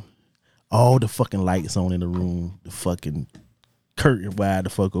room, all the fucking lights on in the room, the fucking curtain wide the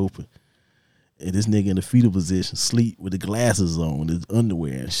fuck open. And this nigga in the fetal position, sleep with the glasses on, his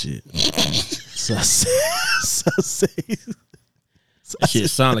underwear and shit. So I said, That shit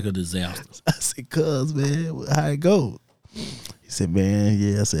sound like a disaster. I said, cuz, man, how it go? He said, man,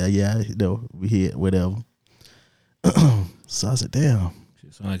 yeah. I said, yeah, you know, we here, whatever. So I said, damn.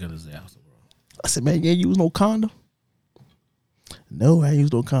 Shit sound like a disaster, bro. I said, man, you ain't use no condom? No, I ain't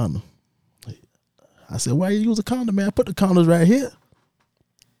use no condom. I said, why you use a condom, man? I put the condoms right here.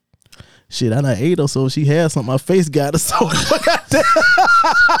 Shit, I done ate her, so she had something. My face got her, so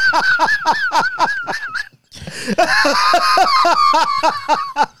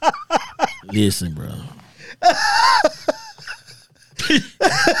Listen, bro.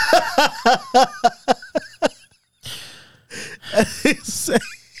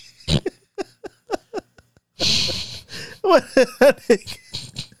 What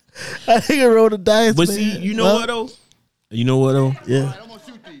I think I rolled the dice. But man. see, you know what though? You know what though? Yeah. I'm gonna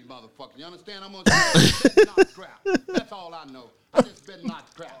shoot these motherfuckers. You understand? I'm gonna shoot these knock crap. That's all I know. I just been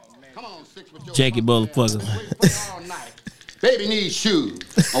knocked crap. Come on, six with your Jacket motherfuckers. wait for all night. Baby needs shoes.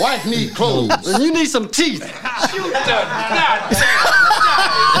 My wife needs clothes. And you need some teeth. Shoot the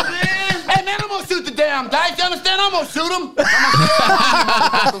Hey man, I'm gonna shoot the damn dice. You understand? I'm gonna shoot them.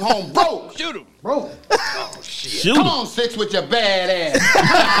 motherfuckers home broke. Shoot him. Broke. Shoot Come him. on, Six, with your bad ass.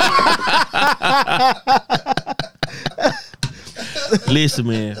 Listen,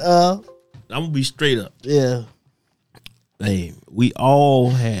 man. I'm gonna be straight up. Yeah. Hey, we all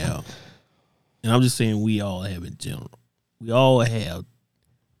have, and I'm just saying we all have in general. We all have.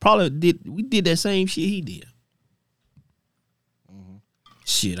 We did that same shit he did.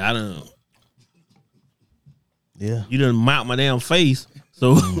 Shit, I done. Yeah. You done mount my damn face.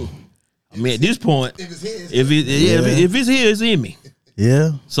 So, I mean, at this point, If it's his, if it's here, it's in me.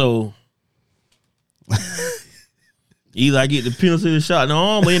 Yeah. So, either I get the penicillin shot in the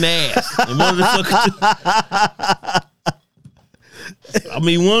arm or in the ass. And one of the fuckers. I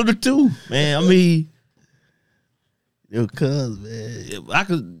mean, one of the two, man. I mean, Your cuz, man. I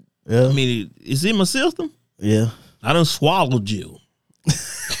could. Yeah. I mean, it's in my system. Yeah. I done swallowed you.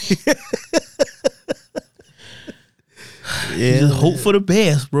 Yeah. Just hope for the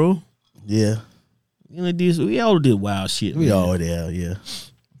best, bro. Yeah. You know, we all did wild shit. We man. all there, yeah.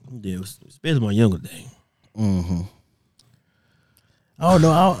 Yeah, especially my younger day. Mm-hmm. I don't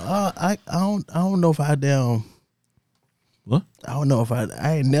know. I don't know if I down. What? I don't know if I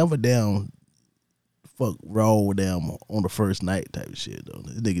ain't never down. Fuck raw with them on the first night type of shit though.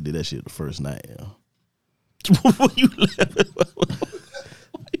 This nigga did that shit the first night. You know? What you laughing?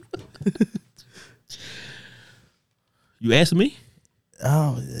 You asking me?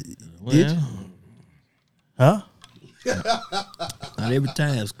 Oh, Well, did you? Huh? Not every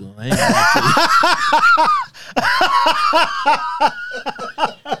time, school. I ain't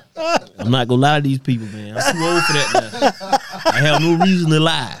I'm not gonna lie to these people, man. I'm too old for that now. I have no reason to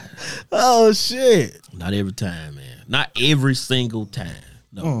lie. Oh shit! Not every time, man. Not every single time.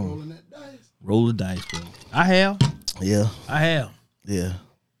 No. rolling that dice. Roll the dice, bro. I have. Yeah, I yeah.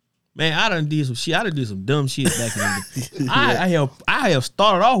 Man, I done did some shit. I done did some dumb shit back in the day. I have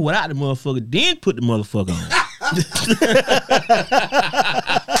started off without the motherfucker, then put the motherfucker on.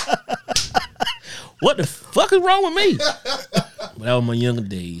 What the fuck is wrong with me? But that was my younger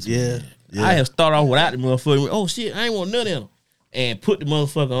days. Yeah, Man. yeah. I have started off without the motherfucker. Oh shit, I ain't want none of them. And put the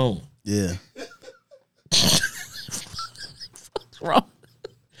motherfucker on. Yeah. What's wrong?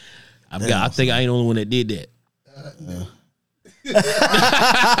 I think I ain't the only one that did that.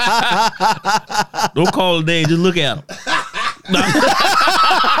 Don't call the name, just look at him.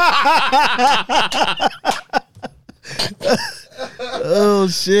 Oh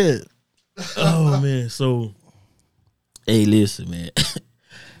shit! Oh man, so hey, listen, man.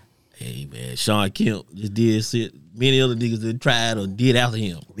 Hey man, Sean Kemp just did shit many other niggas that tried or did after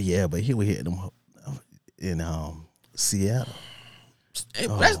him. Yeah, but he was hitting them in Seattle. Hey,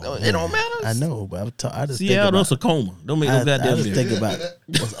 it don't matter. I know, but I just Seattle or think about, Tacoma. Don't make no I goddamn just think difference.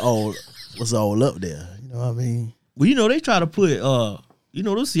 about what's all up there. You know what I mean? Well, you know they try to put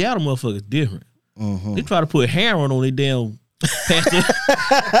those Seattle motherfuckers different. Mm-hmm. They try to put heroin on their damn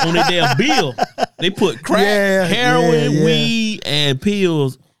on their damn bill. They put crack, heroin, weed, and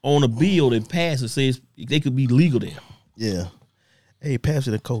pills on a bill that passes says they could be legal there. Yeah. Hey, pass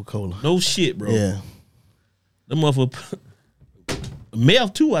me the Coca-Cola. No shit, bro. Yeah. The motherfucker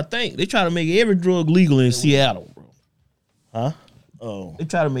meth too, I think. They try to make every drug legal in Seattle, bro. Huh? Oh. They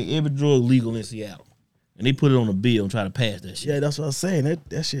try to make every drug legal in Seattle. And they put it on a bill and try to pass that shit. Yeah, that's what I'm saying.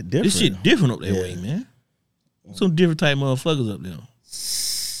 That shit different. This shit different up that Yeah. way, man. Some different type motherfuckers up there.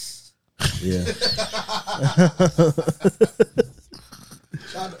 Yeah.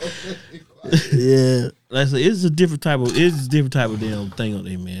 Yeah. Like I said, it's a different type of damn thing up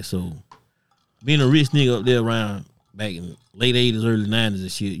there, man. So being a rich nigga up there around back in late 80s, early 90s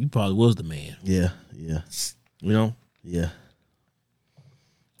and shit, you probably was the man. Yeah. Yeah. You know? Yeah.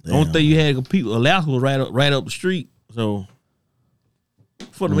 The only thing you had to compete with, Alaska was right up the street. So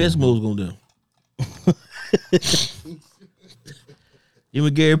what the Eskimos gonna do?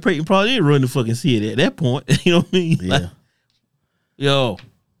 Even Gary Payton probably didn't run the fucking city at that point. You know what I mean? Yeah. Like, yo,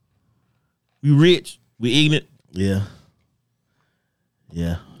 we rich, we ignorant, Yeah.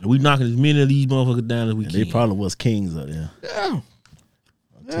 Yeah. and we knocking as many of these motherfuckers down as we And can. they probably was kings up there. Yeah.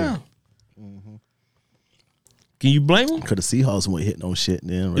 Yeah. Can you blame them? Cause the Seahawks weren't hitting on shit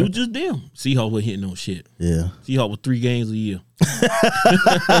then, It was right? just them. Seahawks were hitting no shit. Yeah. Seahawks was 3 games a year.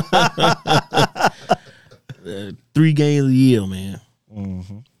 3 games a year, man.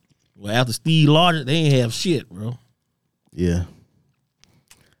 Mm-hmm. Well, after Steve Largent, they ain't have shit, bro. Yeah.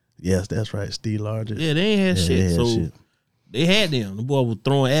 Yes, that's right. Steve Largent. Yeah, they ain't have Yeah, shit. they had So shit. they had them. The boy was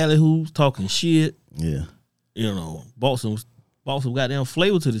throwing alley hoops, talking shit. Yeah. You know, bought some goddamn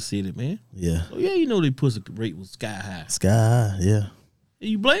flavor to the city, man. Yeah. So yeah, you know their pussy rate was sky high. Sky High, yeah.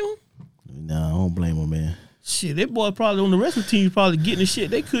 You blame them? No, I don't blame him, man. Shit, that boy probably on the rest of the team probably getting the shit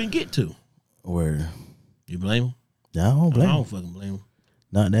they couldn't get to. Word. You blame him? Yeah, I don't blame I him. don't fucking blame him.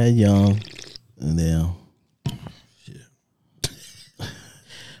 Not that young. And then Shit.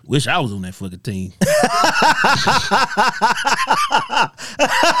 Wish I was on that fucking team.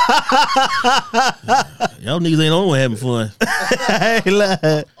 Y'all niggas ain't on one having fun. I ain't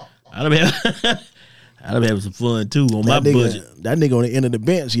lying. I'd have having some fun too on my budget. That nigga on the end of the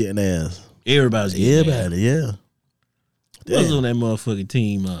bench getting ass. Everybody's getting Everybody, yeah. Who was Damn. on that motherfucking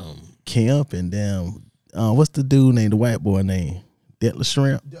team? Kemp and damn. What's the dude named, the white boy name? Detler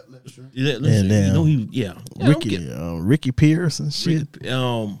Shrimp. You know he, yeah. Ricky Pierce and shit.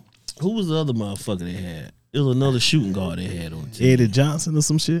 Who was the other motherfucker they had? It was another shooting guard they had on the team. Eddie Johnson or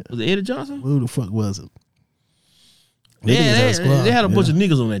some shit. Was it Eddie Johnson? Who the fuck was it? They had a bunch of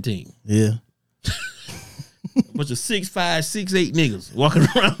niggas on that team. Yeah. A bunch of 6'5", 6'8" niggas walking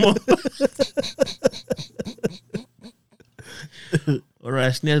around. All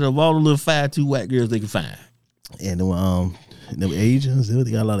right, snatch up all the little 5'2" white girls they can find. And them Asians,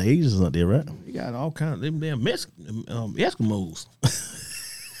 they got a lot of Asians out there, right? They got all kinds of them damn Eskimos.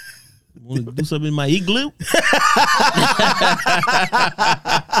 Want to do something in my igloo?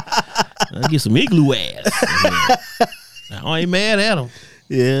 I get some igloo ass. I ain't mad at them.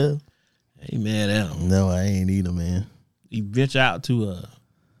 Yeah. I ain't mad at them. No, I ain't either, man. You venture out to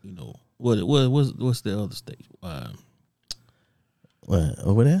what's the other state? What,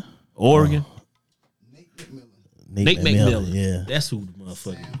 over there? Oregon. Nate McMillan. Yeah. That's who the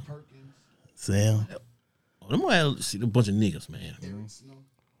motherfucker. Sam. Oh, them might see a bunch of niggas, man. It's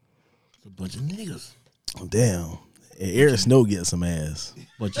a bunch of niggas. Damn. And Eric Snow get some ass.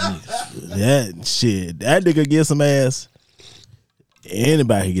 Bunch of niggas. That shit. That nigga get some ass.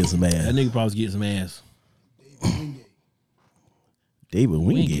 Anybody can get some ass. That nigga probably get some ass. David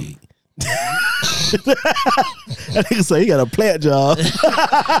Wingate. That nigga say he got a plant job.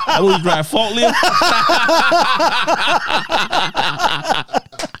 That was he drive forklift.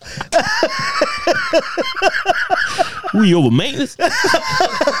 We over maintenance.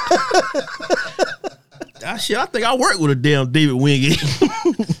 Shit, I think I work with a damn David Wingate.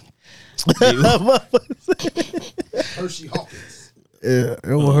 Hershey Hawkins. Yeah,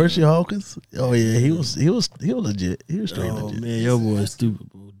 Hershey Hawkins. Oh yeah, he was legit. He was straight Oh legit. man, your boy is stupid,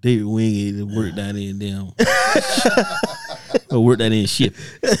 bro. David Wingate that worked down there in damn. Worked down there in shit.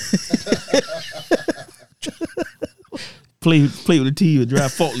 Play with the TV and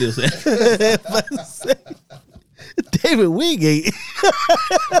drive forklifts. David Wingate.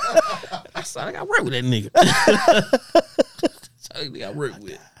 I think I work with that nigga. I think I work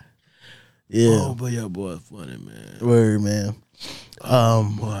with. Yeah. Oh, but your boy funny, man. Word, man.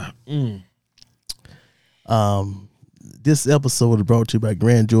 This episode is brought to you by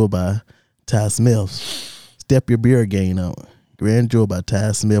Grand Jewel by Ty Smith. Step your beard game up. Grand Jewel by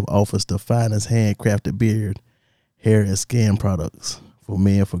Ty Smith offers the finest handcrafted beard, hair, and skin products for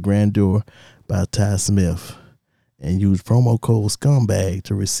men for Grand Jewel by Ty Smith. And use promo code SCUMBAG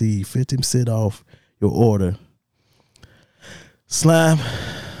to receive 50% off your order. Slime.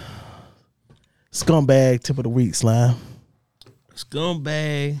 Scumbag tip of the week, Slime.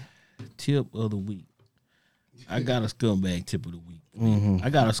 Scumbag tip of the week. I got a scumbag tip of the week. I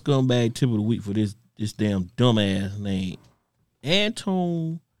got a scumbag tip of the week for this damn dumbass named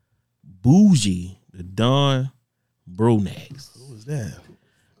Anton Bougie, the Don Bronax. Who was that?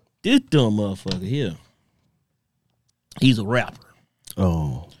 This dumb motherfucker here. He's a rapper.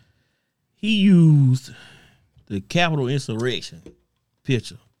 Oh. He used the Capitol Insurrection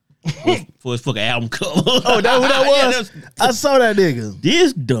picture for his fucking album cover. Oh, that who that was? I saw that nigga.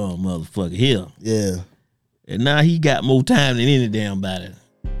 This dumb motherfucker here. Yeah. And now he got more time than any damn body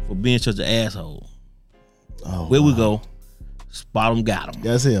for being such an asshole. Oh, Where we go? Spot him, got him.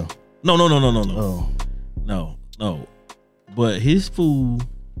 That's him. No. Oh. No. But his fool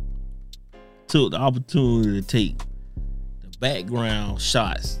took the opportunity to take the background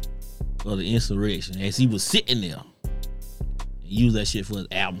shots of the insurrection as he was sitting there and use that shit for his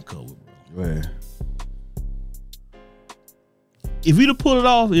album cover, bro. Right. If he'd have pulled it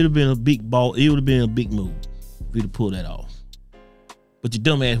off, it'd have been a big ball. It would have been a big move if he'd have pulled that off. But your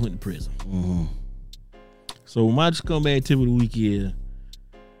dumb ass went to prison. Mm-hmm. So my scumbag tip of the week is,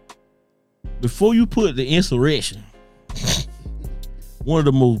 before you put the insurrection, one of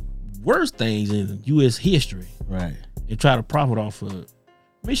the most worst things in U.S. history, Right. and try to profit off of it,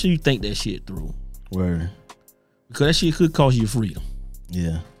 make sure you think that shit through. Word. Because that shit could cost you freedom.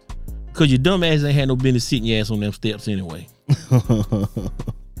 Yeah. Because your dumb ass ain't had no business sitting your ass on them steps anyway.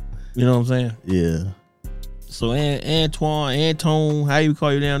 You know what I'm saying? Yeah. So Anton, how you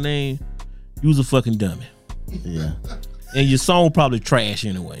call your damn name? You was a fucking dummy. Yeah. And your song probably trash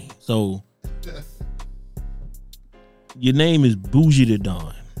anyway. So your name is Bougie the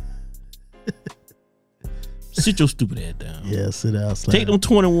Don. Sit your stupid ass down. Yeah, sit down. Take them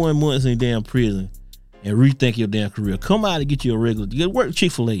 21 months in damn prison and rethink your damn career. Come out and get you a regular. You gotta work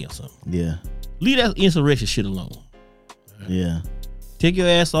Chick-fil-A or something. Yeah. Leave that insurrection shit alone. Yeah. Take your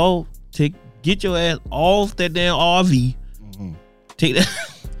ass off. Get your ass off that damn RV. Mm-hmm. Take that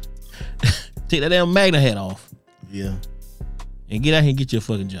take that damn Magna hat off. Yeah. And get out here and get your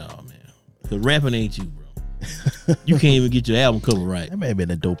fucking job, man. Cause rapping ain't you, bro. You can't even get your album cover right. That may have been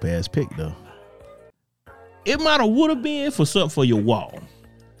a dope ass pick though. It might have would have been for something for your wall.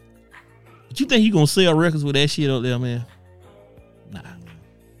 But you think you gonna sell records with that shit up there, man? Nah.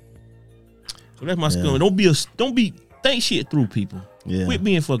 So that's my scum. Don't be think shit through, people. Yeah. Quit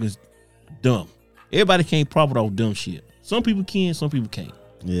being fucking dumb. Everybody can't profit off dumb shit. Some people can, some people can't.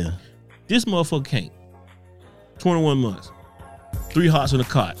 Yeah. This motherfucker can't. 21 months. 3 hearts in a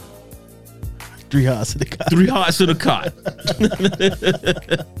cot. 3 hearts in the car. 3 hearts in a cot.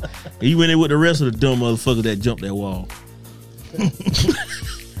 And you went in with the rest of the dumb motherfuckers that jumped that wall.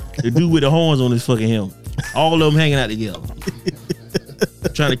 The dude with the horns on his fucking helmet. All of them hanging out together.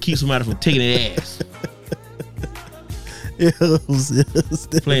 Trying to keep somebody from taking their ass.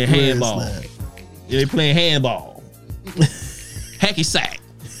 Playing handball. Yeah, they playing handball. Hacky sack.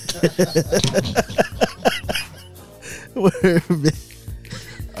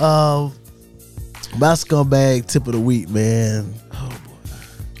 My scumbag tip of the week, man. Oh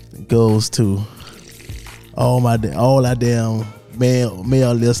boy. Goes to all our damn male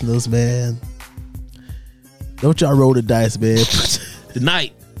listeners, man. Don't y'all roll the dice, man.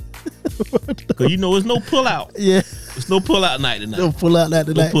 Tonight. Cause you know it's no pull out. Yeah. It's no pull out night tonight. No pull out night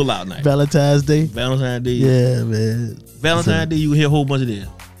tonight. No pull out night. Valentine's Day. Valentine's Day. Yeah, man. Valentine's Day, you can hear a whole bunch of this.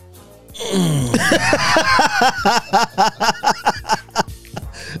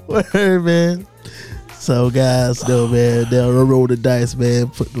 Word, man. So guys, no man, they'll roll the dice, man.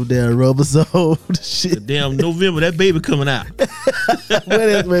 Put them damn rubbers on. Shit. Damn November, that baby coming out. Wait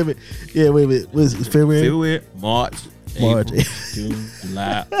a minute. Yeah, wait a minute. What's it, February? February, March, April, June,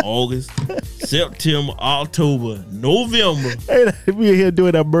 July, August, September, October, November. Hey, we in here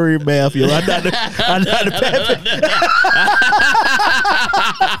doing that Murray math, yo. I'm not the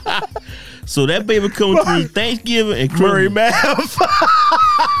So that baby coming through Thanksgiving and Christmas. Murray math.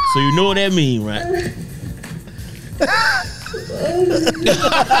 So you know what that means, right?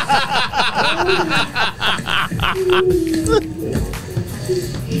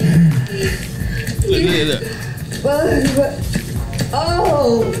 Look.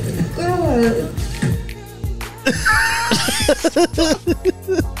 Oh, God.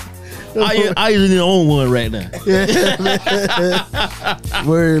 I usually own one right now.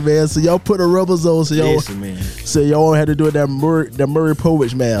 Word, man. So y'all put the rubbers on, so y'all, Listen, man. so y'all won't have to do that Murray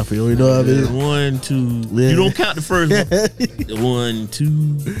Povich math. You know what I mean? 1, 2. Yeah. You don't count the first one. 1,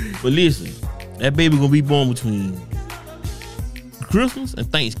 2. But listen, that baby gonna be born between Christmas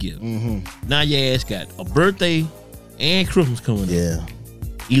and Thanksgiving. Mm-hmm. Now your ass got a birthday and Christmas coming up. Yeah.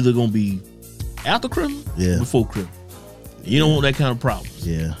 Either gonna be after Christmas Yeah. or before Christmas. You don't want that kind of problems.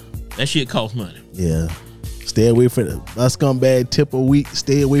 Yeah. That shit costs money. Yeah. Stay away from my scumbag tip a week.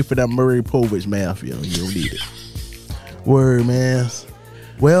 Stay away from that Murray Povich math, yo. You don't need it. Word, man.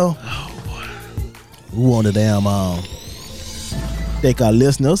 Well, we want to damn thank our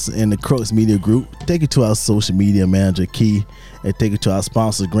listeners in the Crux Media Group. Take it to our social media manager, Key, and take it to our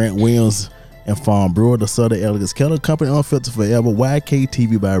sponsors, Grant Williams and Farm Brewer, the Southern Elegance Keller Company, Unfiltered Forever,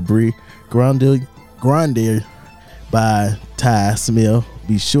 YKTV by Bree, Grande by Ty Smith.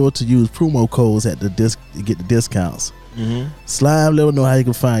 Be sure to use promo codes at the disc to get the discounts. Mm-hmm. Slime, let them know how you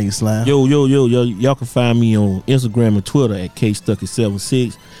can find you, Slime. Yo, y'all can find me on Instagram and Twitter at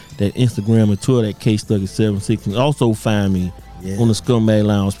KStucky76. That Instagram and Twitter at KStucky76. And also find me on the Scumbag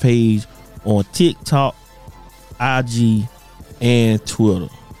Lounge page on TikTok, IG, and Twitter.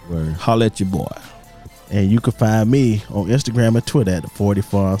 Word. Holla at your boy. And you can find me on Instagram and Twitter at the 40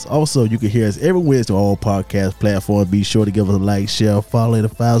 Farms. Also, you can hear us every Wednesday on all podcast platforms. Be sure to give us a like, share, follow, and a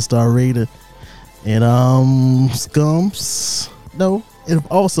 5-star rating. And Scums. No. And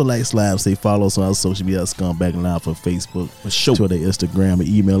also, like Slime say, follow us on our social media, Scumbag Lounge for Facebook, Twitter, Instagram, and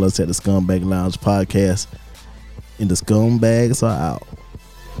email us at the Scumbag Lounge Podcast. And the Scumbags are out.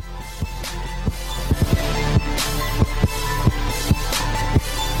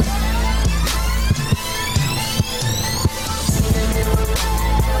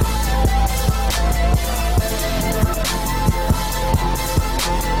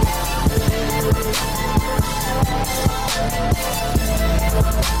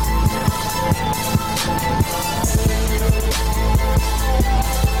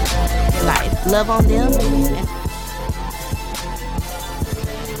 love on them.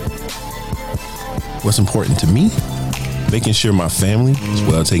 What's important to me? Making sure my family is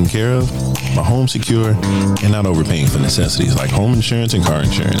well taken care of, my home secure, and not overpaying for necessities like home insurance and car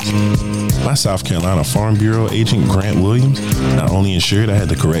insurance. My South Carolina Farm Bureau agent, Grant Williams, not only ensured I had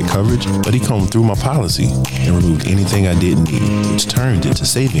the correct coverage, but he combed through my policy and removed anything I didn't need, which turned into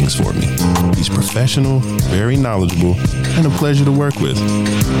savings for me. He's professional, very knowledgeable, and a pleasure to work with.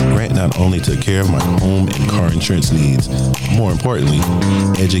 Grant not only took care of my home and car insurance needs, but more importantly,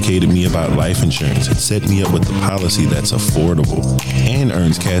 educated me about life insurance and set me up with a policy that's affordable and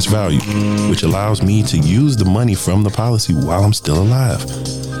earns cash value, which allows me to use the money from the policy while I'm still alive.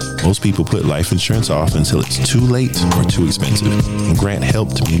 Most people put life insurance off until it's too late or too expensive, and Grant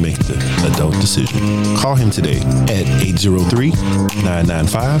helped me make the adult decision. Call him today at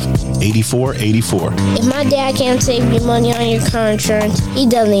 803-995-8484. If my dad can't save you money on your car insurance, he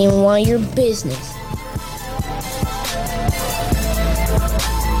doesn't even want your business.